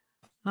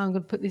 I'm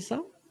going to put this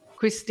up.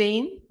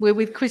 Christine, we're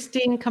with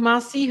Christine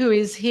Khamasi, who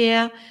is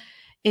here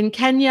in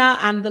Kenya,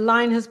 and the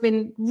line has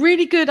been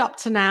really good up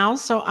to now.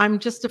 So I'm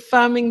just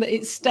affirming that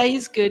it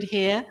stays good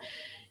here.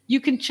 You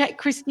can check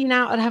Christine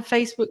out at her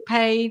Facebook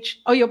page.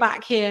 Oh, you're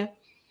back here.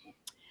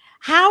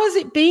 How has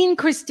it been,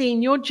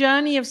 Christine, your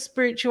journey of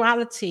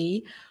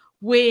spirituality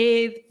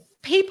with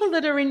people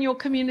that are in your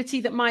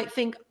community that might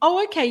think,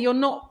 oh, okay, you're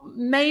not,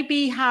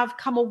 maybe have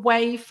come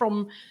away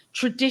from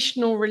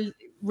traditional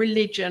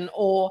religion,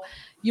 or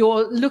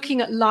you're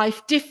looking at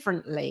life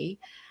differently?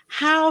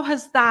 How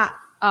has that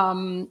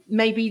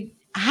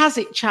has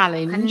it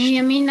challenged? Can you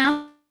hear me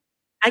now?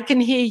 I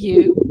can hear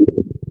you.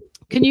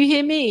 Can you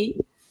hear me?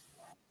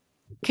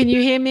 Can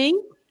you hear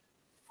me?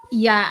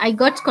 Yeah, I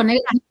got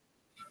connected.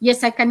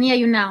 Yes, I can hear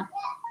you now.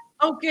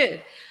 Oh, good.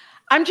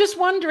 I'm just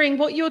wondering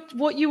what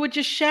you were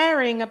just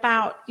sharing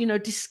about,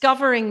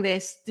 discovering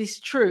this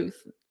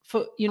truth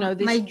for, this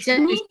my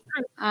journey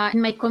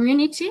in my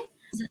community,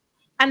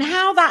 and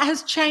how that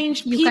has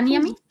changed. You can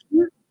hear me?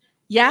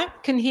 Yeah,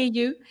 can hear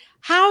you.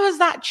 How has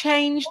that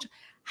changed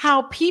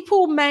how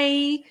people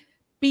may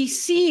be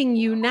seeing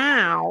you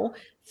now,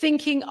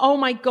 thinking, oh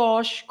my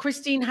gosh,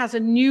 Christine has a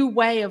new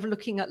way of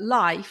looking at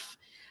life?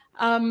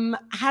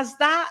 Has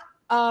that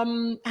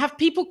have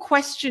people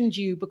questioned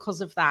you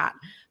because of that?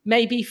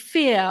 Maybe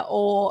fear,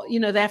 or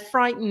they're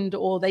frightened,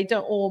 or they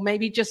don't, or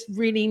maybe just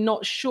really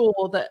not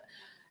sure that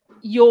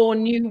your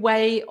new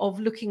way of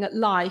looking at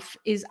life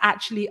is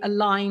actually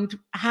aligned.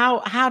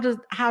 How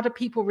do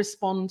people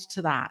respond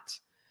to that?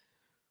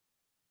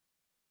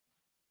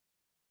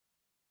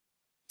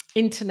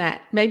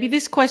 Internet. Maybe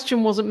this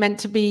question wasn't meant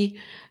to be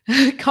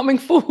coming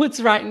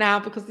forwards right now,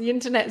 because the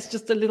internet's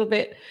just a little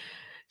bit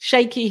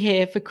shaky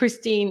here for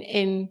Christine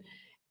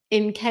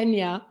in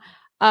Kenya.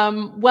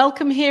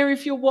 Welcome here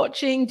if you're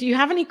watching. Do you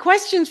have any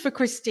questions for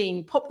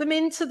Christine? Pop them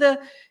into the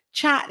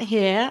chat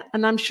here,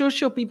 and I'm sure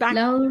she'll be back.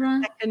 Laura.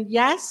 And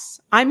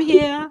yes, I'm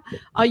here.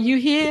 Are you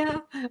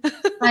here?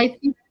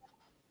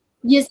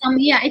 Yes, I'm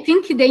here. I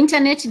think the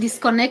internet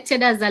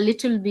disconnected us a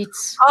little bit.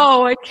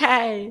 Oh,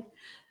 okay.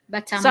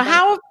 But so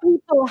how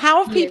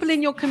have people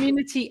in your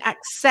community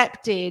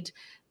accepted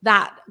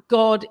that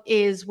God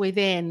is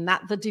within,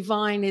 that the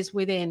divine is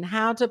within?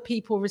 How do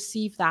people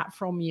receive that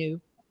from you?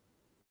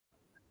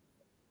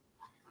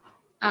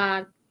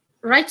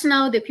 Right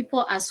now, the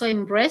people are so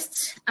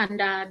embraced, and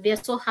they're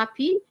so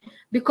happy,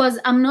 because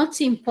I'm not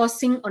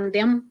imposing on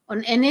them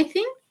on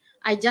anything.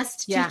 I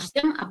just teach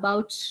them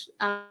about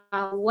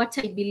what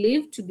I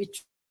believe to be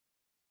true.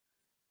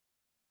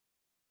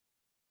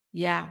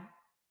 Yeah.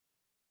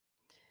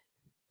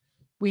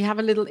 We have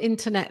a little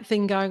internet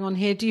thing going on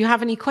here. Do you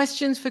have any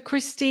questions for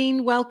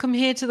Christine? Welcome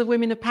here to the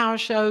Women of Power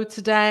show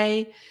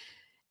today.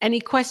 Any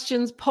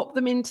questions, pop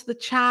them into the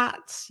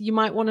chat. You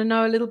might want to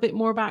know a little bit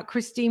more about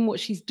Christine, what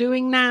she's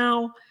doing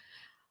now,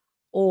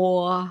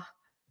 or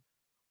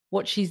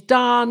what she's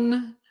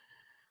done.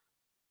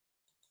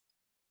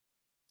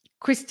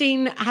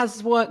 Christine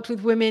has worked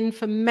with women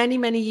for many,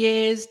 many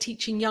years,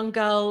 teaching young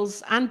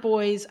girls and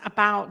boys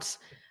about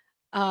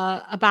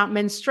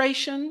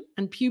menstruation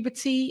and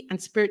puberty and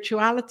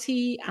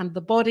spirituality and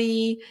the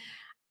body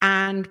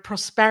and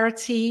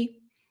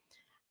prosperity.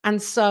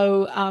 And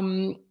so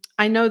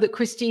I know that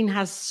Christine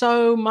has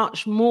so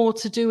much more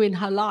to do in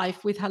her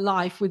life, with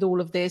all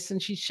of this.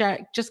 And she's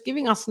just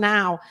giving us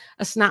now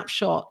a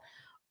snapshot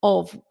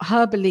of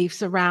her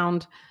beliefs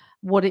around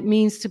what it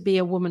means to be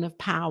a woman of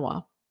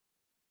power.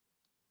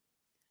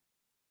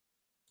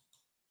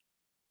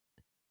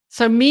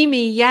 So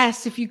Mimi,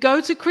 yes, if you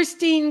go to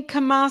Christine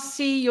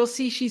Khamasi, you'll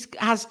see she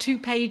has 2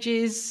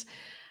 pages,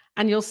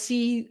 and you'll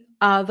see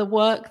the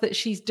work that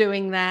she's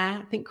doing there.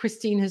 I think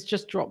Christine has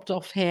just dropped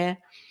off here.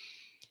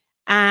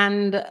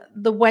 And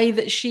the way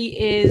that she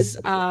is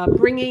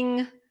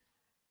bringing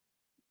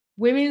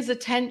women's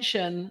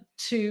attention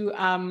to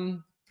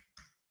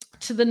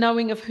to the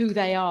knowing of who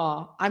they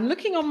are. I'm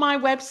looking on my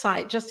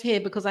website just here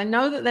because I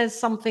know that there's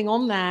something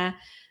on there.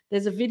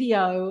 There's a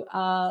video,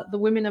 the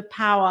Women of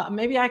Power. And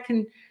maybe I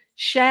can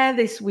share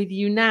this with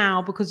you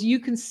now because you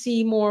can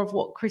see more of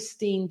what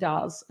Christine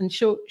does. And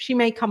she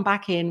may come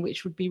back in,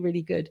 which would be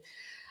really good.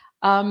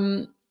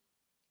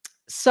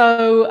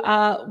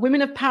 So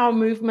Women of Power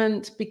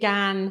movement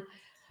began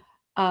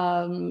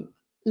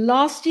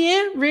last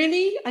year,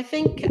 really, I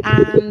think.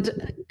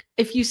 And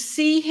if you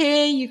see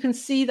here, you can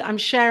see that I'm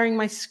sharing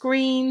my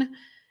screen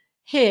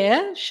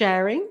here,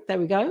 sharing. There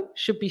we go.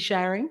 Should be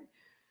sharing.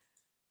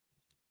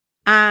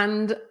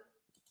 And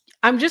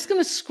I'm just going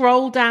to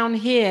scroll down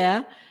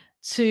here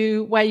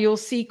to where you'll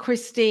see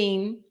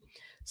Christine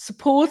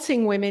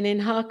supporting women in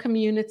her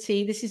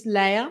community. This is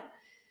Leah.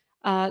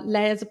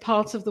 Leah's a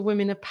part of the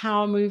Women of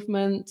Power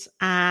movement,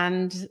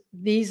 and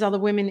these are the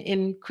women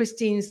in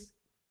Christine's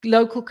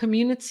local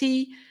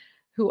community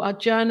who are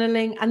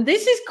journaling. And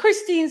this is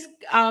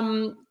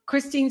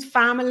Christine's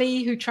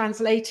family who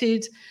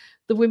translated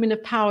the Women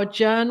of Power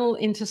journal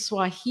into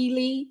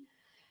Swahili.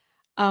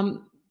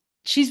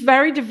 She's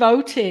very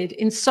devoted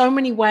in so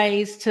many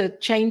ways to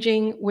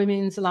changing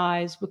women's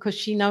lives because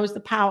she knows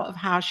the power of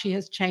how she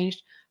has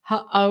changed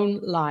her own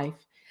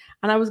life.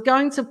 And I was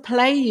going to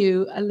play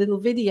you a little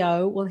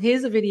video. Well,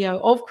 here's a video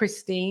of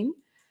Christine.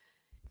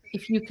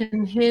 If you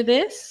can hear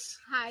this.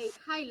 Hi,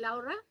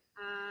 Laura.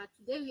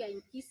 Today we are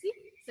in Kisi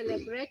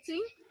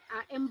celebrating,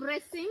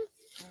 embracing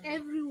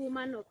every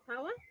woman of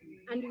power.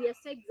 And we are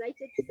so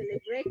excited to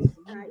celebrate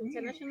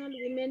International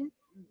Women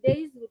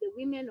Days with the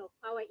Women of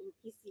Power in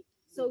Kisi.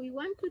 So we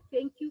want to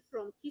thank you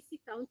from Kisi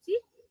County,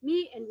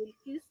 me and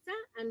Wilkista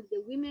and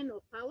the Women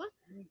of Power,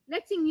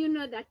 letting you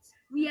know that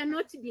we are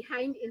not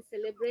behind in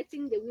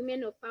celebrating the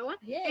Women of Power.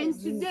 Yes. And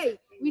today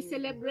we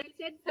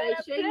celebrated by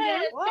showing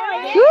them,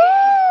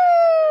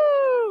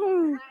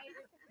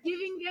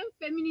 giving them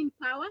feminine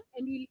power.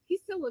 And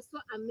Wilkista was so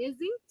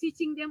amazing,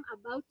 teaching them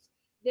about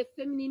the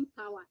feminine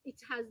power.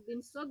 It has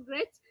been so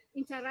great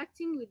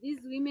interacting with these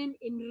women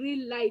in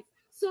real life.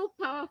 So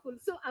powerful,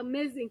 so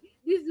amazing.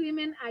 These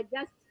women are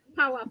just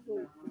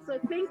powerful. So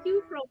thank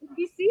you from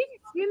BC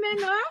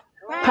Women of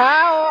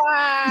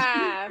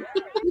Power.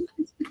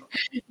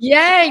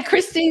 Yay,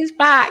 Christine's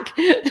back.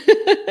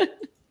 I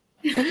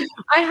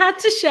had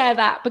to share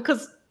that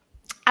because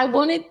I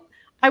wanted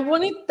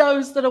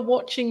those that are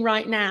watching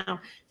right now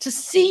to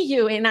see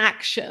you in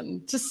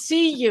action, to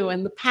see you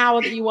and the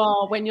power that you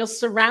are when you're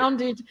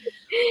surrounded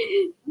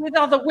with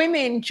other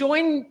women,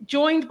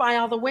 joined by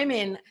other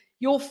women.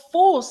 Your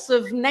force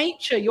of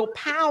nature, your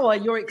power,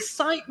 your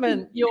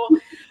excitement, your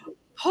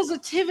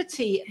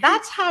positivity.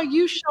 That's how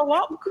you show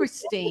up,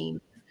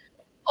 Christine.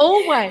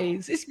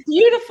 Always. It's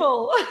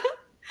beautiful.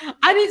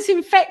 And it's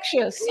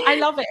infectious. I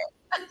love it.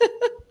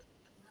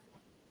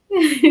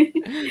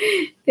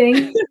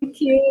 Thank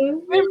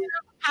you.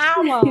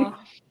 Power.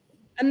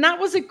 And that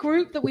was a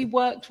group that we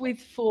worked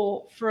with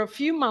for a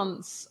few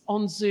months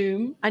on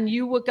Zoom. And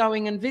you were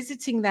going and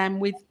visiting them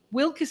with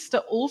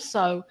Wilkista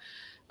also.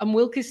 And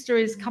Wilkista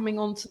is coming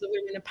on to the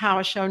Women of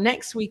Power show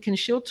next week, and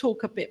she'll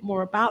talk a bit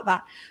more about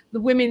that,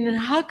 the women in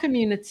her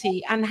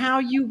community and how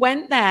you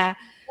went there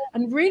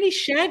and really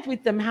shared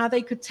with them how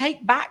they could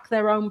take back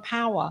their own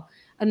power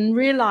and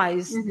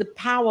realize the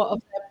power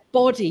of their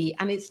body.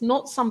 And it's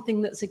not something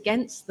that's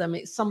against them.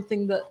 It's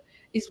something that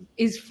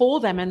is for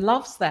them and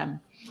loves them.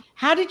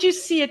 How did you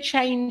see a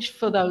change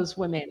for those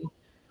women?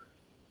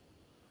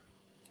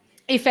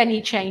 If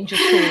any change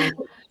at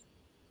all?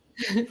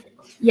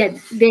 Yeah,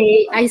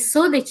 I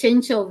saw the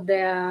change of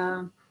they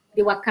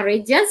were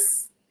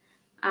courageous,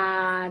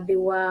 they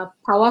were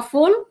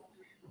powerful.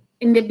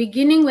 In the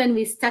beginning, when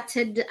we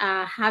started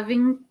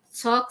having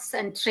talks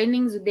and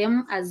trainings with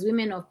them as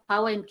Women of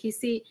Power in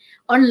Kisi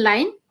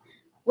online,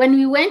 when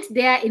we went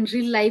there in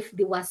real life,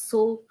 they were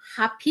so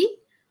happy.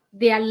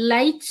 Their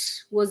light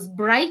was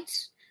bright.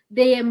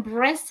 They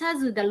embraced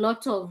us with a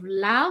lot of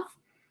love,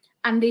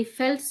 and they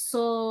felt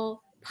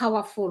so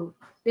powerful.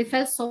 They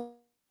felt so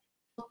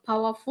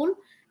powerful,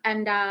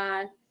 and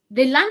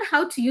they learned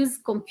how to use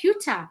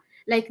computer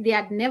like they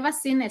had never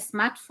seen a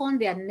smartphone.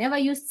 They had never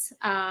used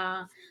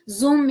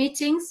Zoom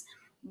meetings,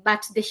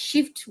 but the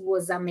shift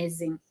was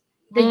amazing.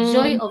 The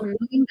joy of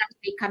knowing that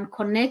they can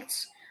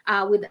connect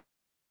with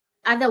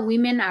other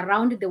women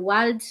around the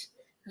world,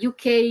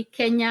 UK,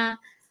 Kenya,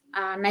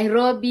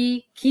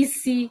 Nairobi,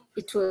 Kisi,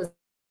 it was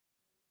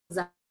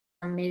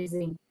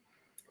amazing.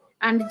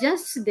 And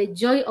just the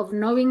joy of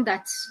knowing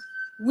that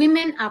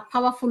women are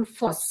powerful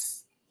force,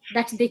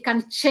 that they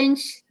can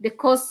change the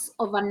course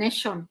of a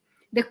nation,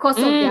 the course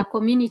of their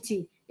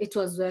community. It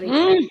was very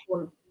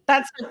powerful.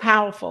 That's so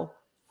powerful.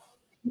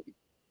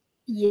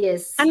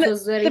 Yes, and it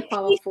was very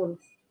powerful.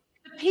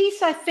 The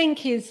piece I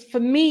think is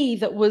for me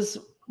that was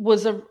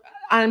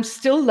I'm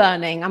still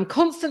learning. I'm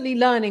constantly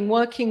learning,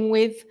 working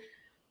with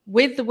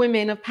the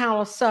Women of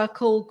Power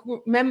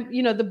Circle,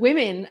 the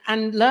women,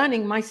 and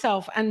learning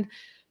myself and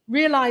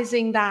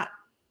realizing that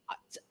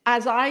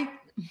as I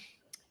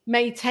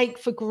may take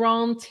for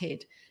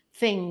granted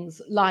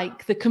things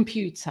like the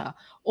computer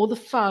or the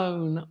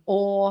phone,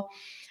 or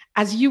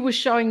as you were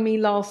showing me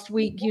last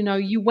week, you know,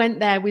 you went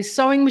there with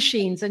sewing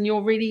machines and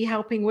you're really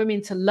helping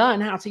women to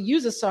learn how to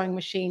use a sewing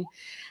machine.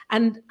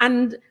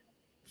 And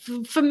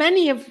for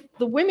many of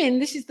the women,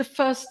 this is the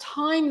first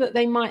time that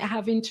they might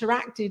have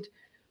interacted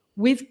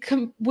with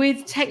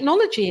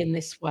technology in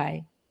this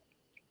way.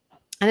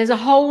 And there's a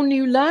whole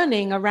new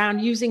learning around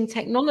using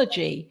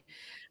technology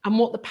and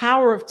what the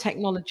power of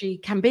technology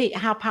can be,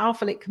 how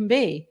powerful it can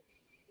be.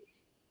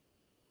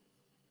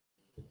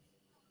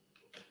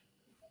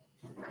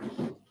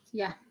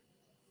 Yeah.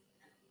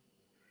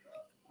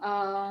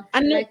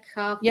 And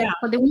yeah,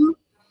 for the women,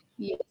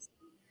 yes.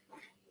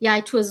 Yeah,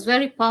 it was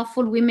very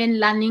powerful. Women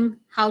learning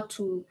how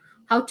to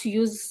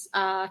use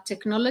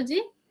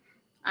technology,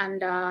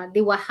 and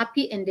they were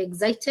happy and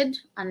excited.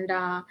 And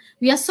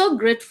we are so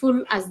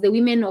grateful as the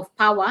women of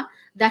power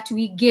that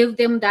we gave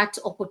them that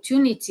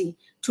opportunity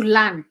to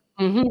learn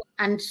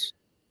and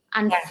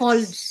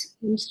unfold,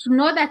 and to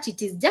know that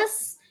it is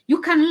just, you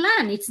can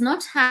learn. It's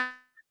not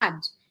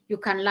hard. You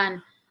can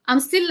learn. I'm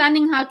still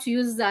learning how to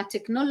use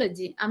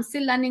technology. I'm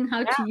still learning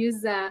how to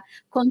use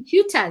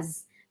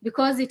computers,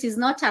 because it is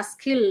not a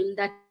skill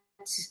that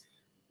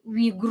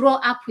we grow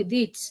up with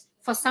it.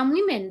 For some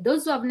women,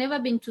 those who have never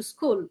been to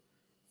school,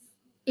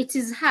 it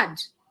is hard.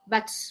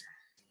 But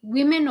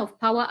women of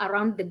power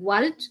around the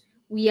world,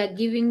 we are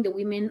giving the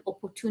women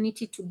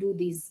opportunity to do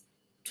this,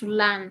 to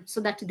learn, so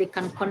that they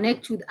can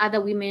connect with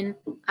other women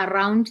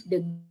around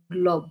the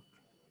globe.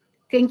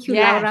 Thank you,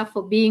 Laura,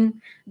 for being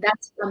that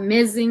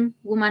amazing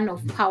woman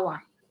of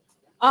power.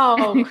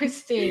 Oh,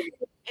 Christine,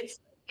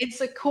 it's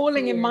a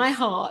calling in my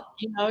heart.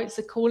 You know, it's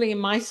a calling in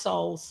my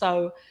soul.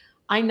 So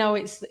I know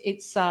it's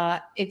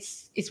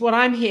what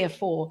I'm here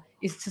for,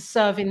 is to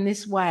serve in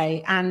this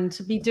way, and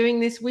to be doing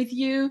this with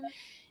you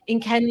in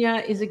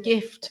Kenya is a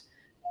gift.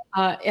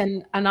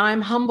 And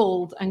I'm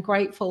humbled and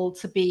grateful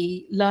to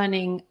be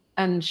learning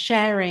and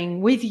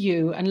sharing with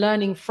you and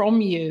learning from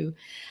you,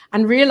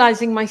 and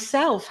realizing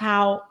myself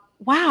how,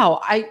 wow,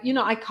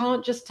 I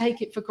can't just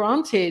take it for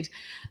granted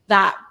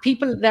that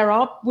there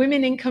are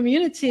women in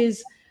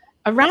communities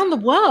around the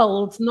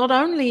world, not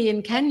only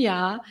in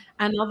Kenya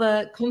and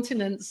other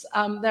continents.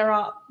 There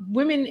are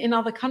women in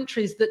other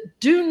countries that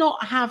do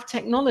not have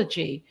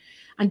technology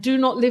and do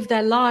not live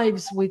their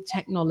lives with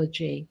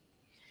technology.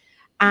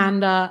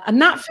 And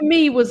that for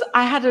me was,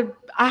 I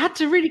had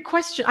to really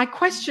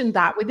questioned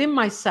that within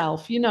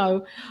myself. You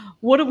know,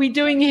 what are we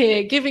doing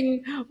here,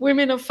 giving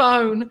women a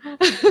phone?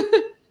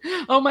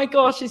 Oh my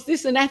gosh, is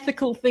this an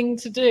ethical thing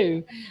to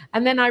do?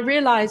 And then I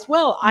realized,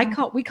 well,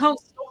 we can't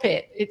stop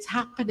it. It's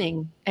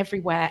happening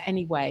everywhere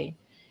anyway.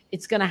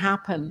 It's going to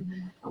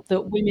happen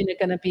that women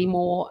are going to be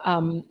more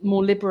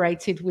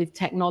liberated with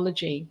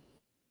technology.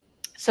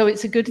 So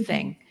it's a good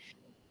thing.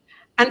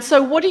 And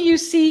so what do you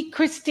see,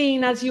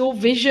 Christine, as your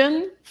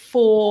vision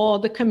for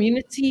the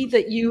community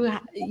that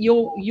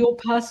your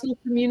personal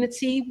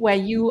community where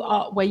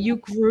you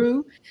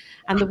grew,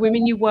 and the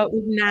women you work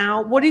with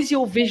now? What is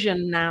your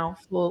vision now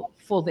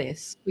for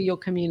this, for your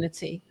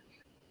community?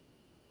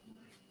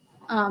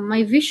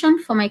 My vision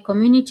for my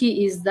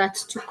community is that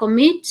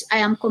I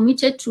am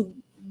committed to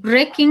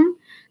breaking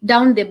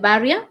down the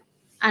barrier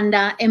and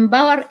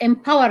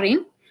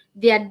empowering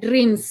their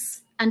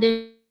dreams,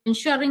 and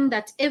ensuring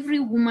that every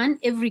woman,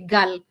 every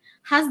girl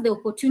has the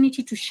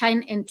opportunity to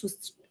shine and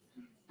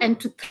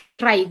to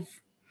thrive.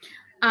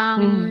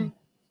 I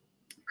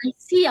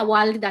see a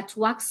world that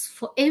works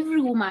for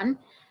every woman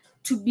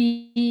to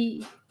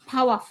be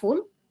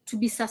powerful, to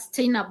be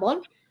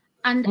sustainable.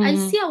 And I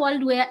see a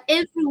world where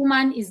every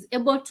woman is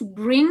able to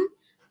bring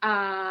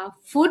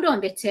food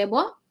on the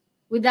table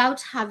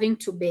without having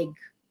to beg,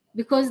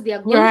 because they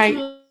are going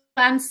to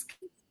learn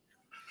skills.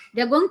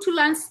 They're going to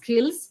learn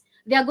skills.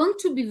 They are going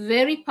to be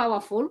very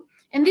powerful.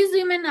 And these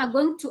women are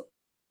going to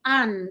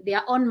earn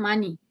their own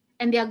money,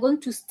 and they are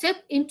going to step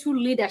into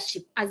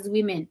leadership as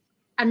women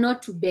and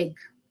not to beg.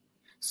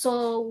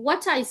 So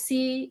what I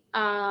see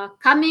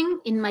coming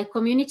in my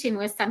community in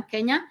Western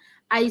Kenya,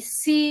 I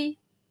see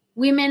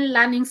women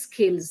learning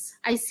skills.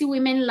 I see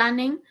women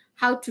learning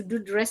how to do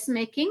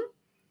dressmaking,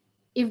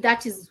 if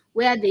that is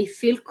where they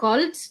feel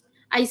called.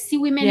 I see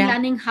women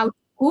learning how to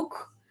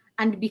cook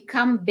and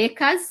become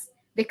bakers.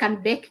 They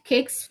can bake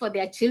cakes for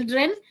their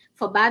children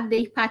for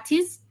birthday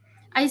parties.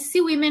 I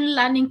see women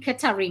learning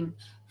catering,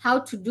 how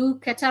to do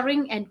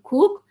catering and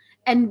cook,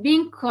 and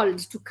being called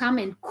to come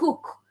and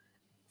cook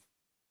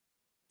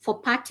for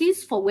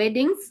parties, for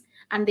weddings,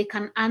 and they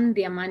can earn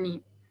their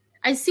money.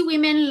 I see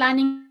women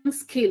learning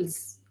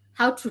skills,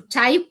 how to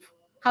type,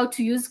 how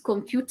to use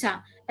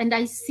computer, and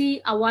I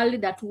see a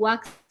world that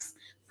works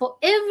for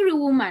every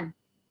woman,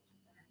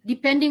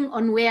 depending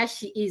on where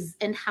she is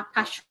and her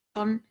passion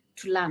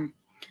to learn.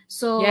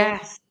 So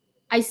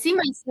I see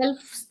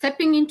myself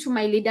stepping into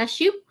my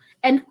leadership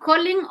and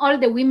calling all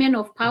the women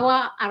of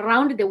power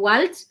around the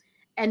world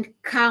and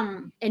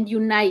come and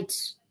unite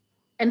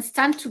and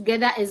stand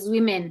together as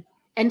women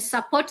and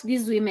support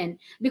these women,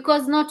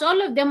 because not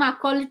all of them are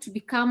called to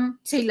become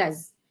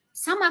tailors.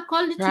 Some are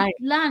called to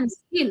learn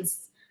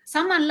skills.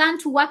 Some are learn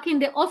to work in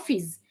the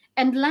office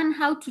and learn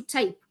how to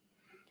type.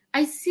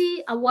 I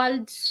see a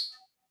world,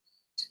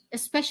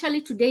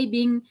 especially today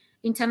being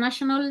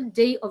International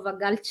Day of a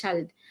Girl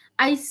Child,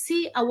 I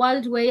see a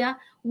world where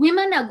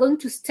women are going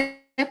to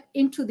step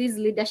into this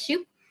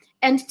leadership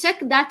and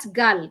take that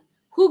girl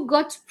who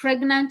got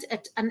pregnant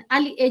at an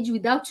early age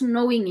without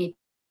knowing it,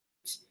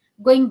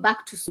 going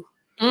back to school,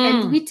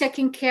 and we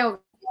taking care of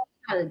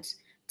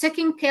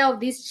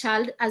this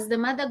child as the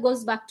mother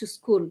goes back to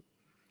school.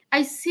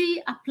 I see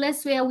a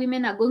place where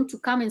women are going to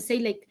come and say,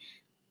 like,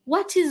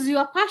 what is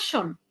your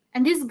passion?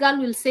 And this girl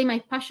will say, my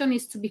passion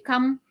is to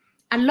become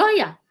a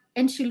lawyer.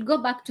 And she'll go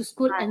back to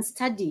school and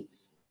study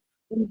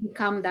and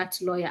become that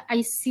lawyer.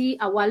 I see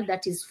a world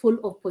that is full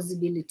of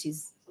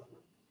possibilities.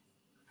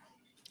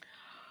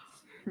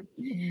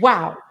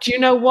 Wow. Do you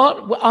know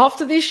what?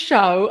 After this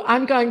show,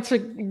 I'm going to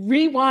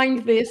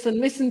rewind this and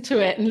listen to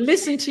it and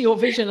listen to your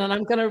vision. And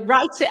I'm going to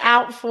write it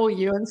out for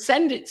you and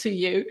send it to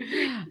you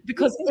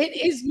because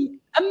it is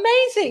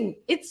amazing.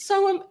 It's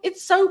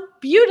so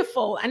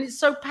beautiful and it's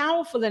so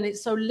powerful and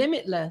it's so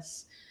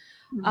limitless.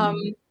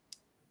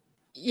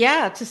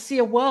 Yeah, to see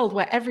a world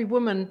where every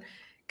woman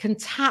can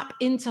tap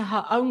into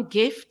her own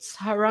gifts,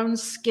 her own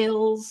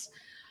skills,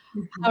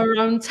 her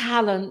own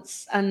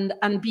talents, and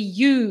be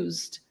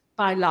used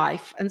by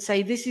life and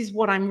say, this is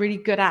what I'm really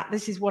good at.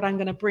 This is what I'm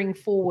going to bring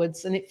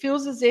forwards. And it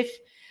feels as if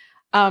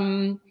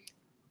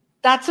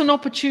that's an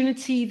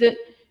opportunity that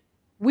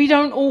we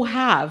don't all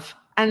have,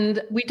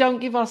 and we don't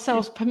give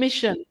ourselves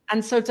permission.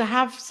 And so to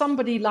have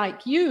somebody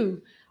like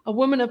you, a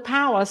woman of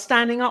power,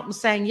 standing up and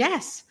saying,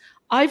 yes,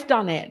 I've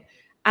done it,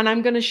 and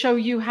I'm going to show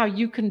you how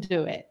you can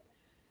do it.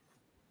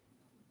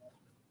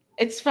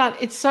 It's fun.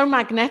 It's so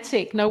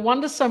magnetic. No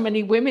wonder so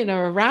many women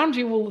are around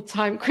you all the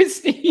time,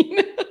 Christine.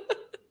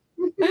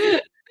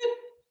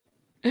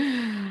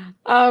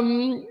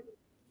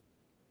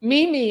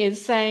 Mimi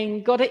is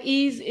saying, got to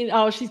ease in.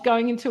 Oh, she's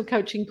going into a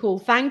coaching call.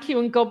 Thank you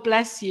and God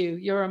bless you.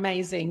 You're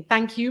amazing.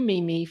 Thank you,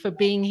 Mimi, for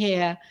being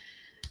here,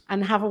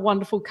 and have a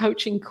wonderful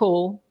coaching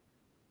call.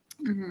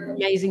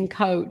 Amazing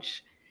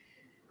coach.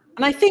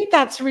 And I think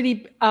that's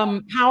really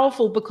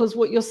powerful, because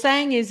what you're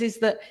saying is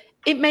that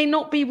it may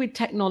not be with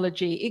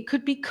technology. It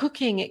could be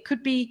cooking. It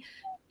could be,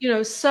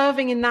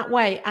 serving in that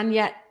way. And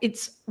yet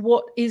it's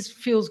what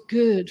feels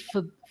good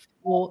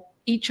for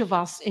each of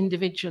us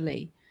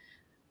individually.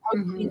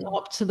 Opening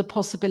up to the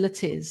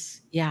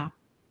possibilities. Yeah.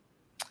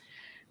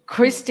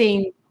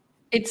 Christine,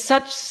 it's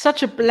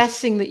such a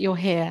blessing that you're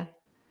here.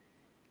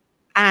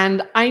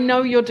 And I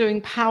know you're doing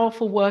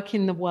powerful work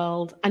in the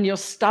world, and you're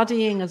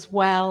studying as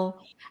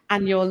well.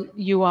 And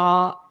you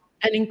are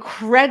an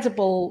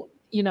incredible,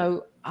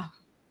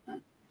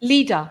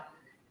 leader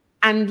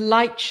and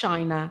light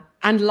shiner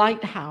and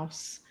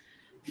lighthouse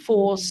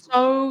for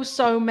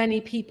so many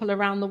people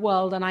around the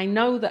world. And I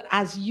know that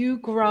as you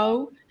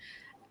grow,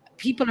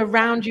 people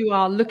around you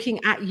are looking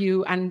at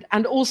you and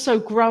also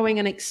growing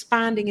and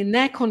expanding in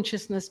their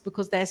consciousness,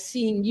 because they're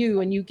seeing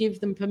you and you give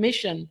them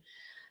permission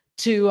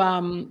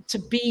to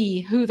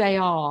be who they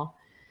are.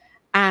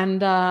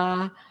 And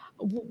I'd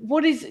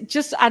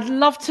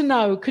love to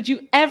know, could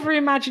you ever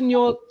imagine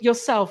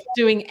yourself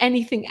doing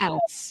anything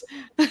else?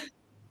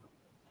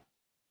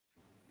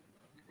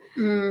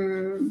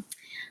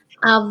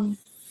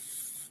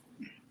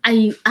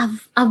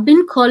 I've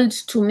been called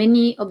to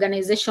many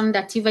organizations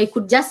that if I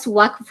could just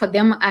work for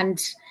them and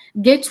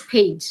get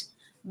paid,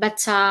 but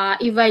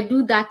if I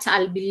do that,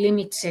 I'll be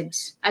limited.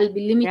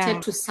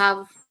 To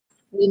serve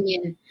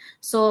women.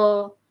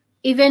 So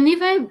even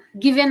if I'm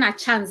given a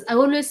chance, I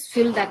always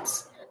feel that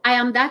I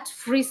am that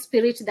free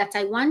spirit that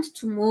I want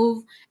to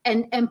move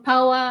and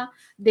empower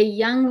the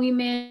young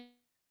women,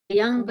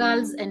 young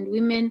girls and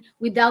women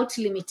without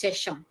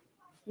limitation.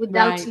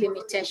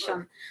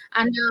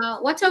 And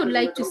what I would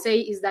like to say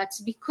is that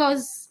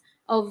because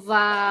of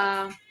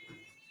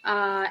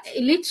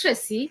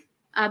illiteracy,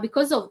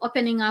 because of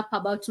opening up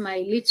about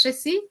my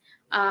literacy,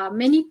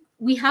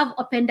 we have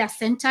opened a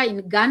center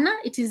in Ghana.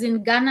 It is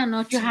in Ghana,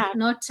 not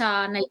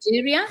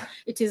Nigeria.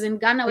 It is in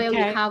Ghana where we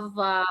have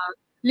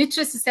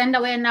literacy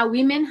center where now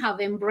women have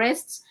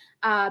embraced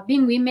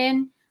being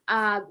women.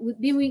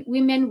 Being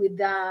women with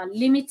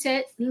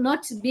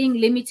not being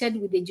limited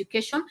with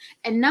education,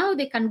 and now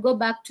they can go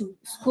back to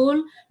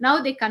school.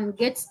 Now they can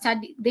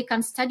they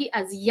can study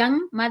as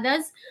young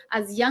mothers,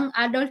 as young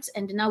adults,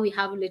 and now we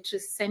have a literacy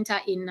center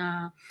in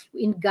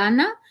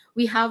Ghana.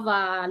 We have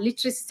a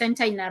literacy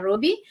center in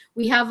Nairobi.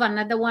 We have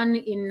another one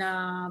in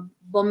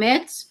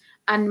Bomet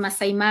and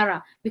Masai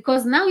Mara,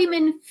 because now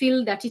women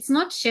feel that it's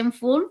not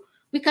shameful.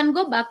 We can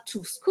go back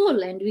to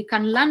school and we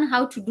can learn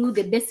how to do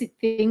the basic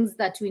things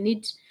that we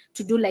need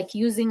to do, like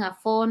using a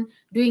phone,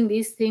 doing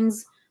these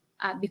things,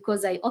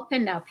 because I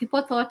opened up.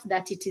 People thought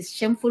that it is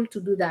shameful to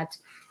do that.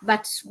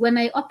 But when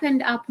I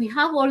opened up, we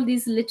have all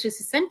these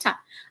literacy center.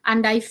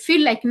 And I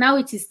feel like now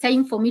it is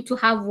time for me to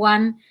have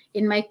one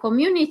in my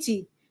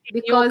community.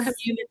 Because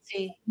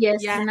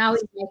Yes, now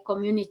in my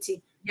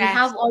community. Yes. We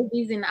have all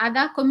these in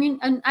other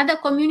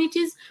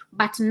communities,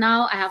 but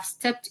now I have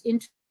stepped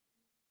into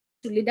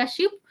to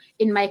leadership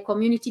in my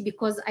community,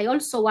 because I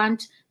also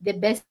want the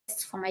best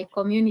for my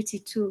community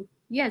too.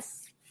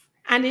 Yes.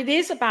 And it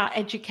is about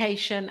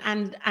education,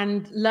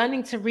 and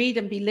learning to read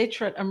and be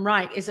literate and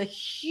write is a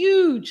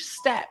huge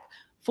step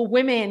for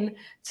women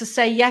to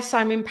say, yes,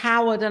 I'm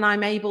empowered and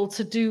I'm able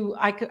to do,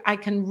 I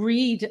can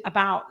read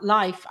about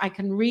life. I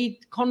can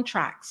read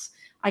contracts.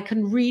 I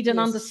can read and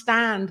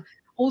understand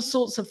all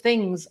sorts of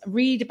things,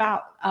 read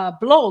about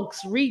blogs,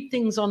 read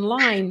things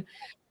online.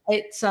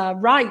 It's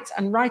write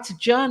a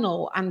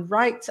journal and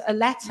write a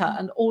letter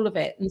and all of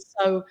it. And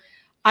so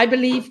I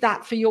believe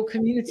that for your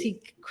community,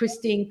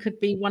 Christine, could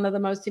be one of the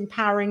most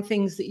empowering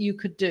things that you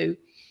could do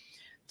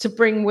to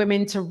bring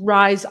women to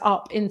rise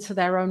up into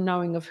their own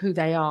knowing of who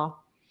they are.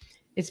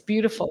 It's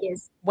beautiful.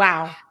 Yes.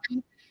 Wow.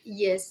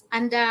 Yes.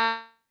 And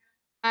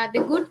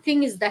the good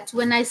thing is that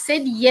when I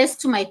said yes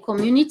to my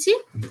community,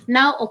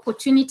 now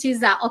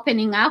opportunities are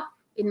opening up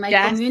in my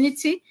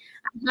community.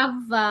 I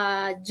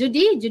have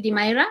Judy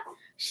Myra.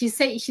 She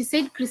said,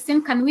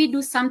 Christine, can we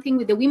do something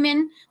with the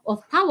women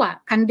of power?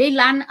 Can they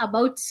learn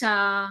about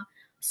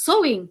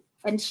sewing?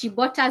 And she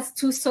bought us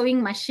 2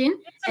 sewing machines.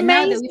 And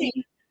now the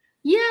women,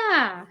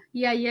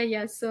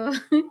 yeah. So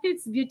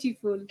it's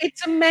beautiful.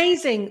 It's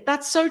amazing.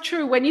 That's so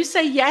true. When you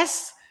say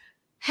yes,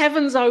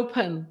 heavens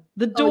open,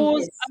 the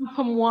doors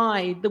open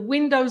wide, the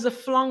windows are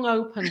flung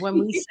open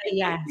when we say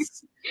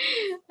yes.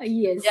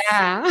 Yes.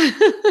 Yeah.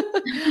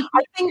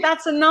 I think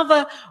that's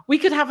we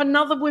could have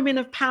another Women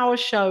of Power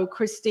show,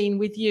 Christine,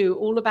 with you,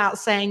 all about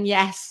saying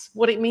yes,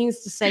 what it means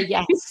to say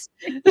yes.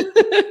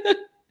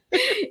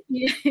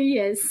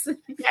 Yes.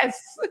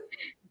 Yes.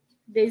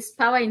 There's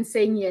power in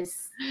saying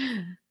yes.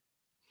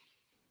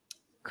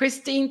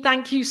 Christine,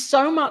 thank you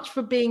so much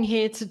for being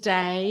here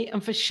today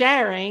and for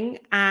sharing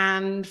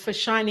and for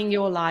shining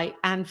your light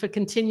and for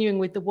continuing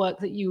with the work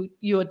that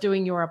you are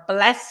doing. You're a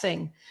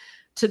blessing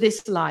to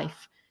this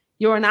life.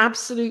 You're an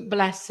absolute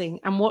blessing.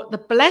 And what the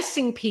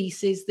blessing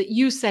piece is that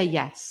you say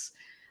yes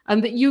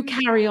and that you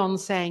carry on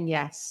saying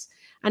yes.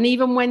 And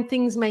even when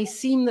things may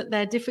seem that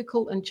they're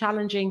difficult and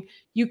challenging,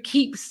 you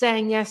keep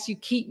saying yes, you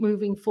keep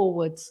moving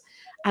forwards.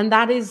 And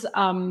that is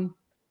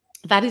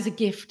a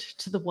gift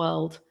to the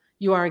world.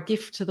 You are a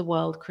gift to the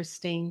world,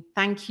 Christine.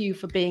 Thank you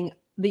for being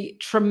the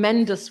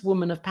tremendous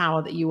woman of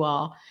power that you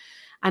are,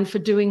 and for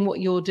doing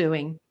what you're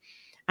doing,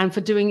 and for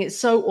doing it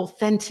so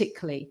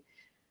authentically,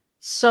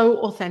 so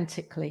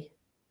authentically.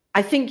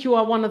 I think you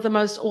are one of the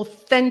most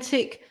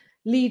authentic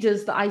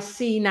leaders that I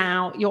see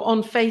now. You're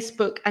on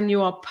Facebook and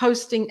you are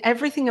posting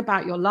everything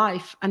about your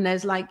life, and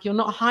there's you're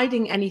not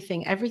hiding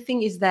anything.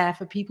 Everything is there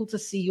for people to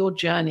see your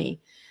journey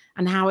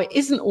and how it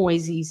isn't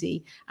always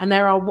easy. And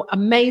there are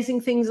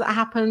amazing things that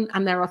happen,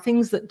 and there are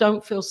things that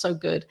don't feel so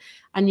good.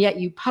 And yet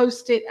you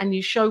post it and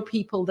you show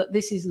people that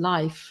this is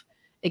life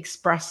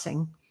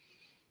expressing.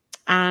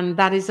 And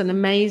that is an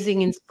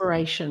amazing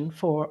inspiration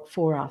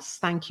for us.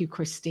 Thank you,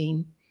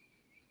 Christine.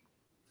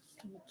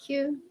 Thank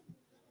you.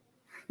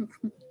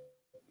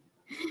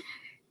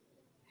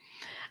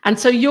 And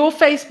so your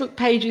Facebook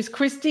page is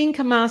Christine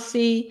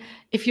Khamasi.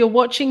 If you're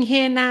watching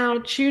here now,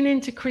 tune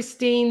into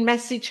Christine,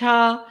 message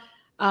her.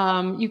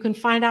 You can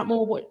find out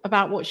more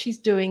about what she's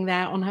doing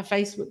there on her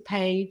Facebook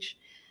page.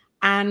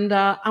 And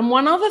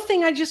one other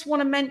thing I just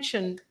want to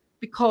mention,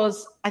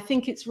 because I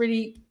think it's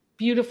really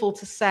beautiful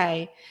to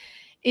say,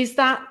 is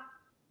that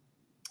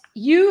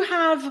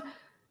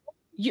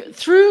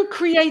through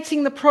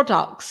creating the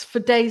products for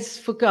Days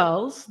for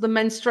Girls, the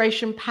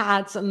menstruation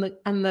pads and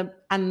the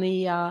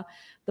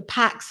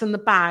packs and the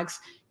bags,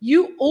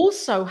 you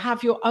also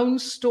have your own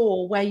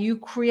store where you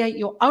create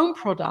your own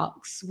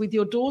products with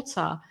your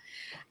daughter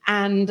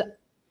and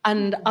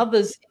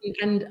others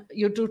and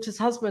your daughter's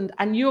husband,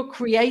 and you're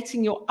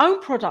creating your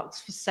own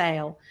products for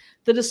sale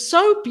that are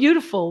so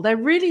beautiful. They're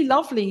really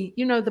lovely,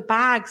 you know, the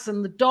bags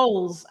and the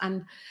dolls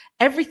and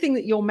everything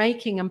that you're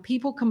making, and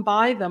people can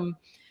buy them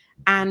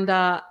and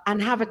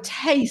have a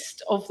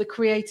taste of the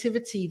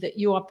creativity that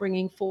you are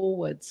bringing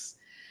forwards.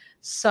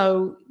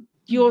 So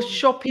your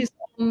shop is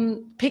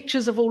on,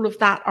 pictures of all of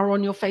that are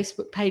on your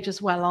Facebook page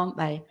as well, aren't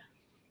they?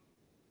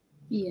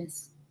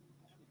 Yes.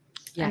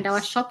 And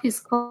our shop is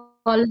called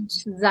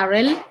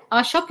Zarel.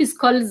 Our shop is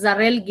called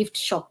Zarel Gift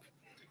Shop.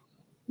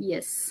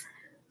 Yes.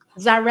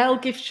 Zarel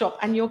Gift Shop.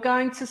 And you're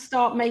going to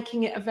start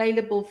making it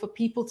available for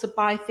people to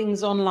buy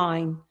things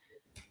online.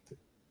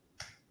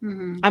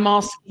 I'm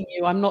asking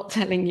you, I'm not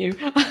telling you.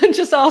 I'm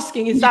just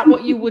asking, is that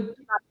what you would,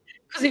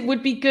 because it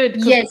would be good,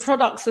 because the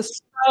products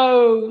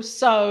are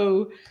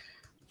so,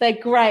 they're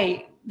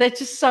great. There's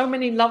just so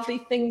many lovely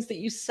things that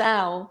you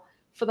sell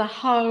for the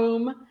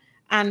home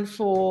and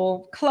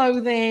for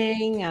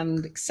clothing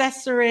and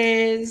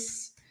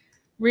accessories,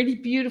 really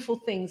beautiful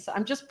things. So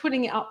I'm just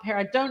putting it up here.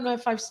 I don't know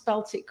if I've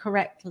spelt it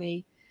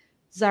correctly.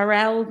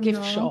 Zarel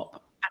Gift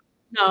Shop.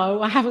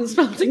 No, I haven't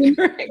spelled it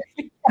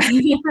correctly.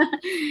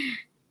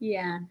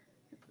 Yeah,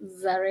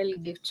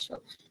 Zarel Gift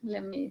Shop.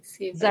 Let me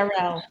see.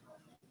 Zarel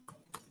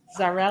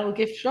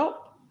Gift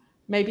Shop.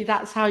 Maybe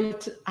that's how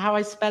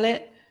I spell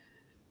it.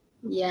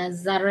 Yeah,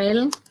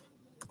 Zarel.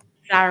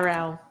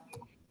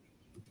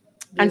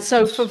 And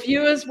so for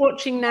viewers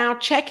watching now,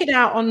 check it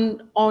out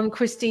on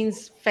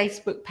Christine's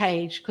Facebook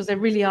page, because there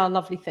really are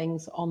lovely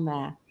things on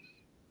there.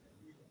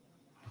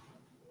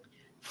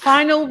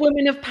 Final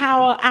Women of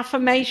Power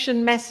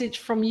affirmation message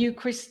from you,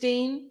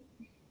 Christine.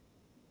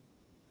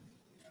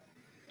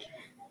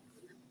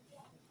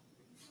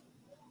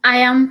 I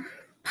am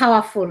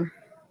powerful.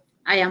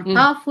 I am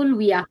powerful.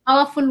 We are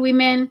powerful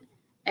women,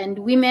 and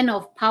women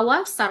of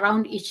power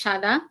surround each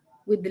other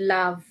with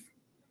love.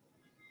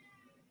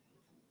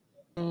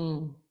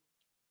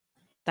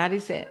 That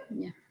is it.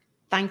 Yeah.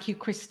 Thank you,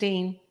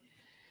 Christine.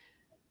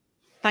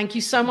 Thank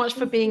you so much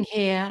for being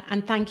here.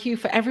 And thank you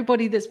for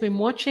everybody that's been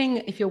watching.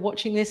 If you're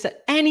watching this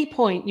at any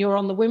point, you're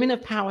on the Women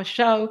of Power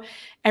show.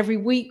 Every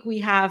week we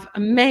have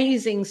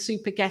amazing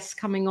super guests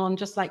coming on,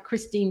 just like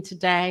Christine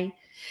today.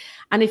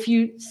 And if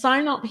you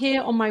sign up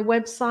here on my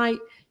website,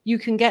 you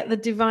can get the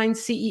Divine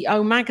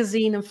CEO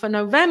magazine. And for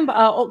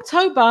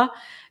October,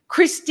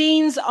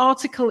 Christine's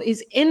article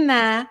is in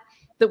there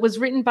that was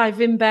written by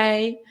Vim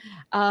Bay.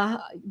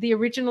 The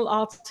original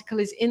article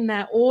is in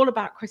there, all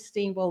about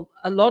Christine. Well,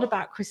 a lot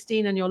about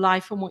Christine and your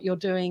life and what you're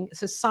doing.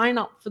 So sign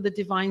up for the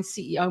Divine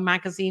CEO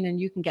magazine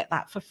and you can get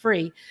that for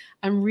free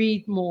and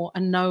read more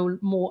and know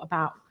more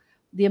about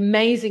the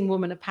amazing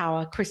woman of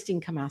power,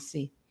 Christine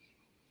Khamasi.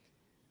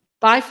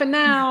 Bye for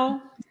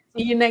now.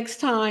 See you next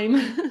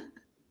time.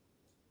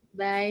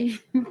 Bye.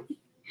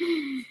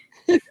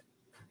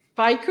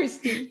 Bye,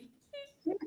 Christine.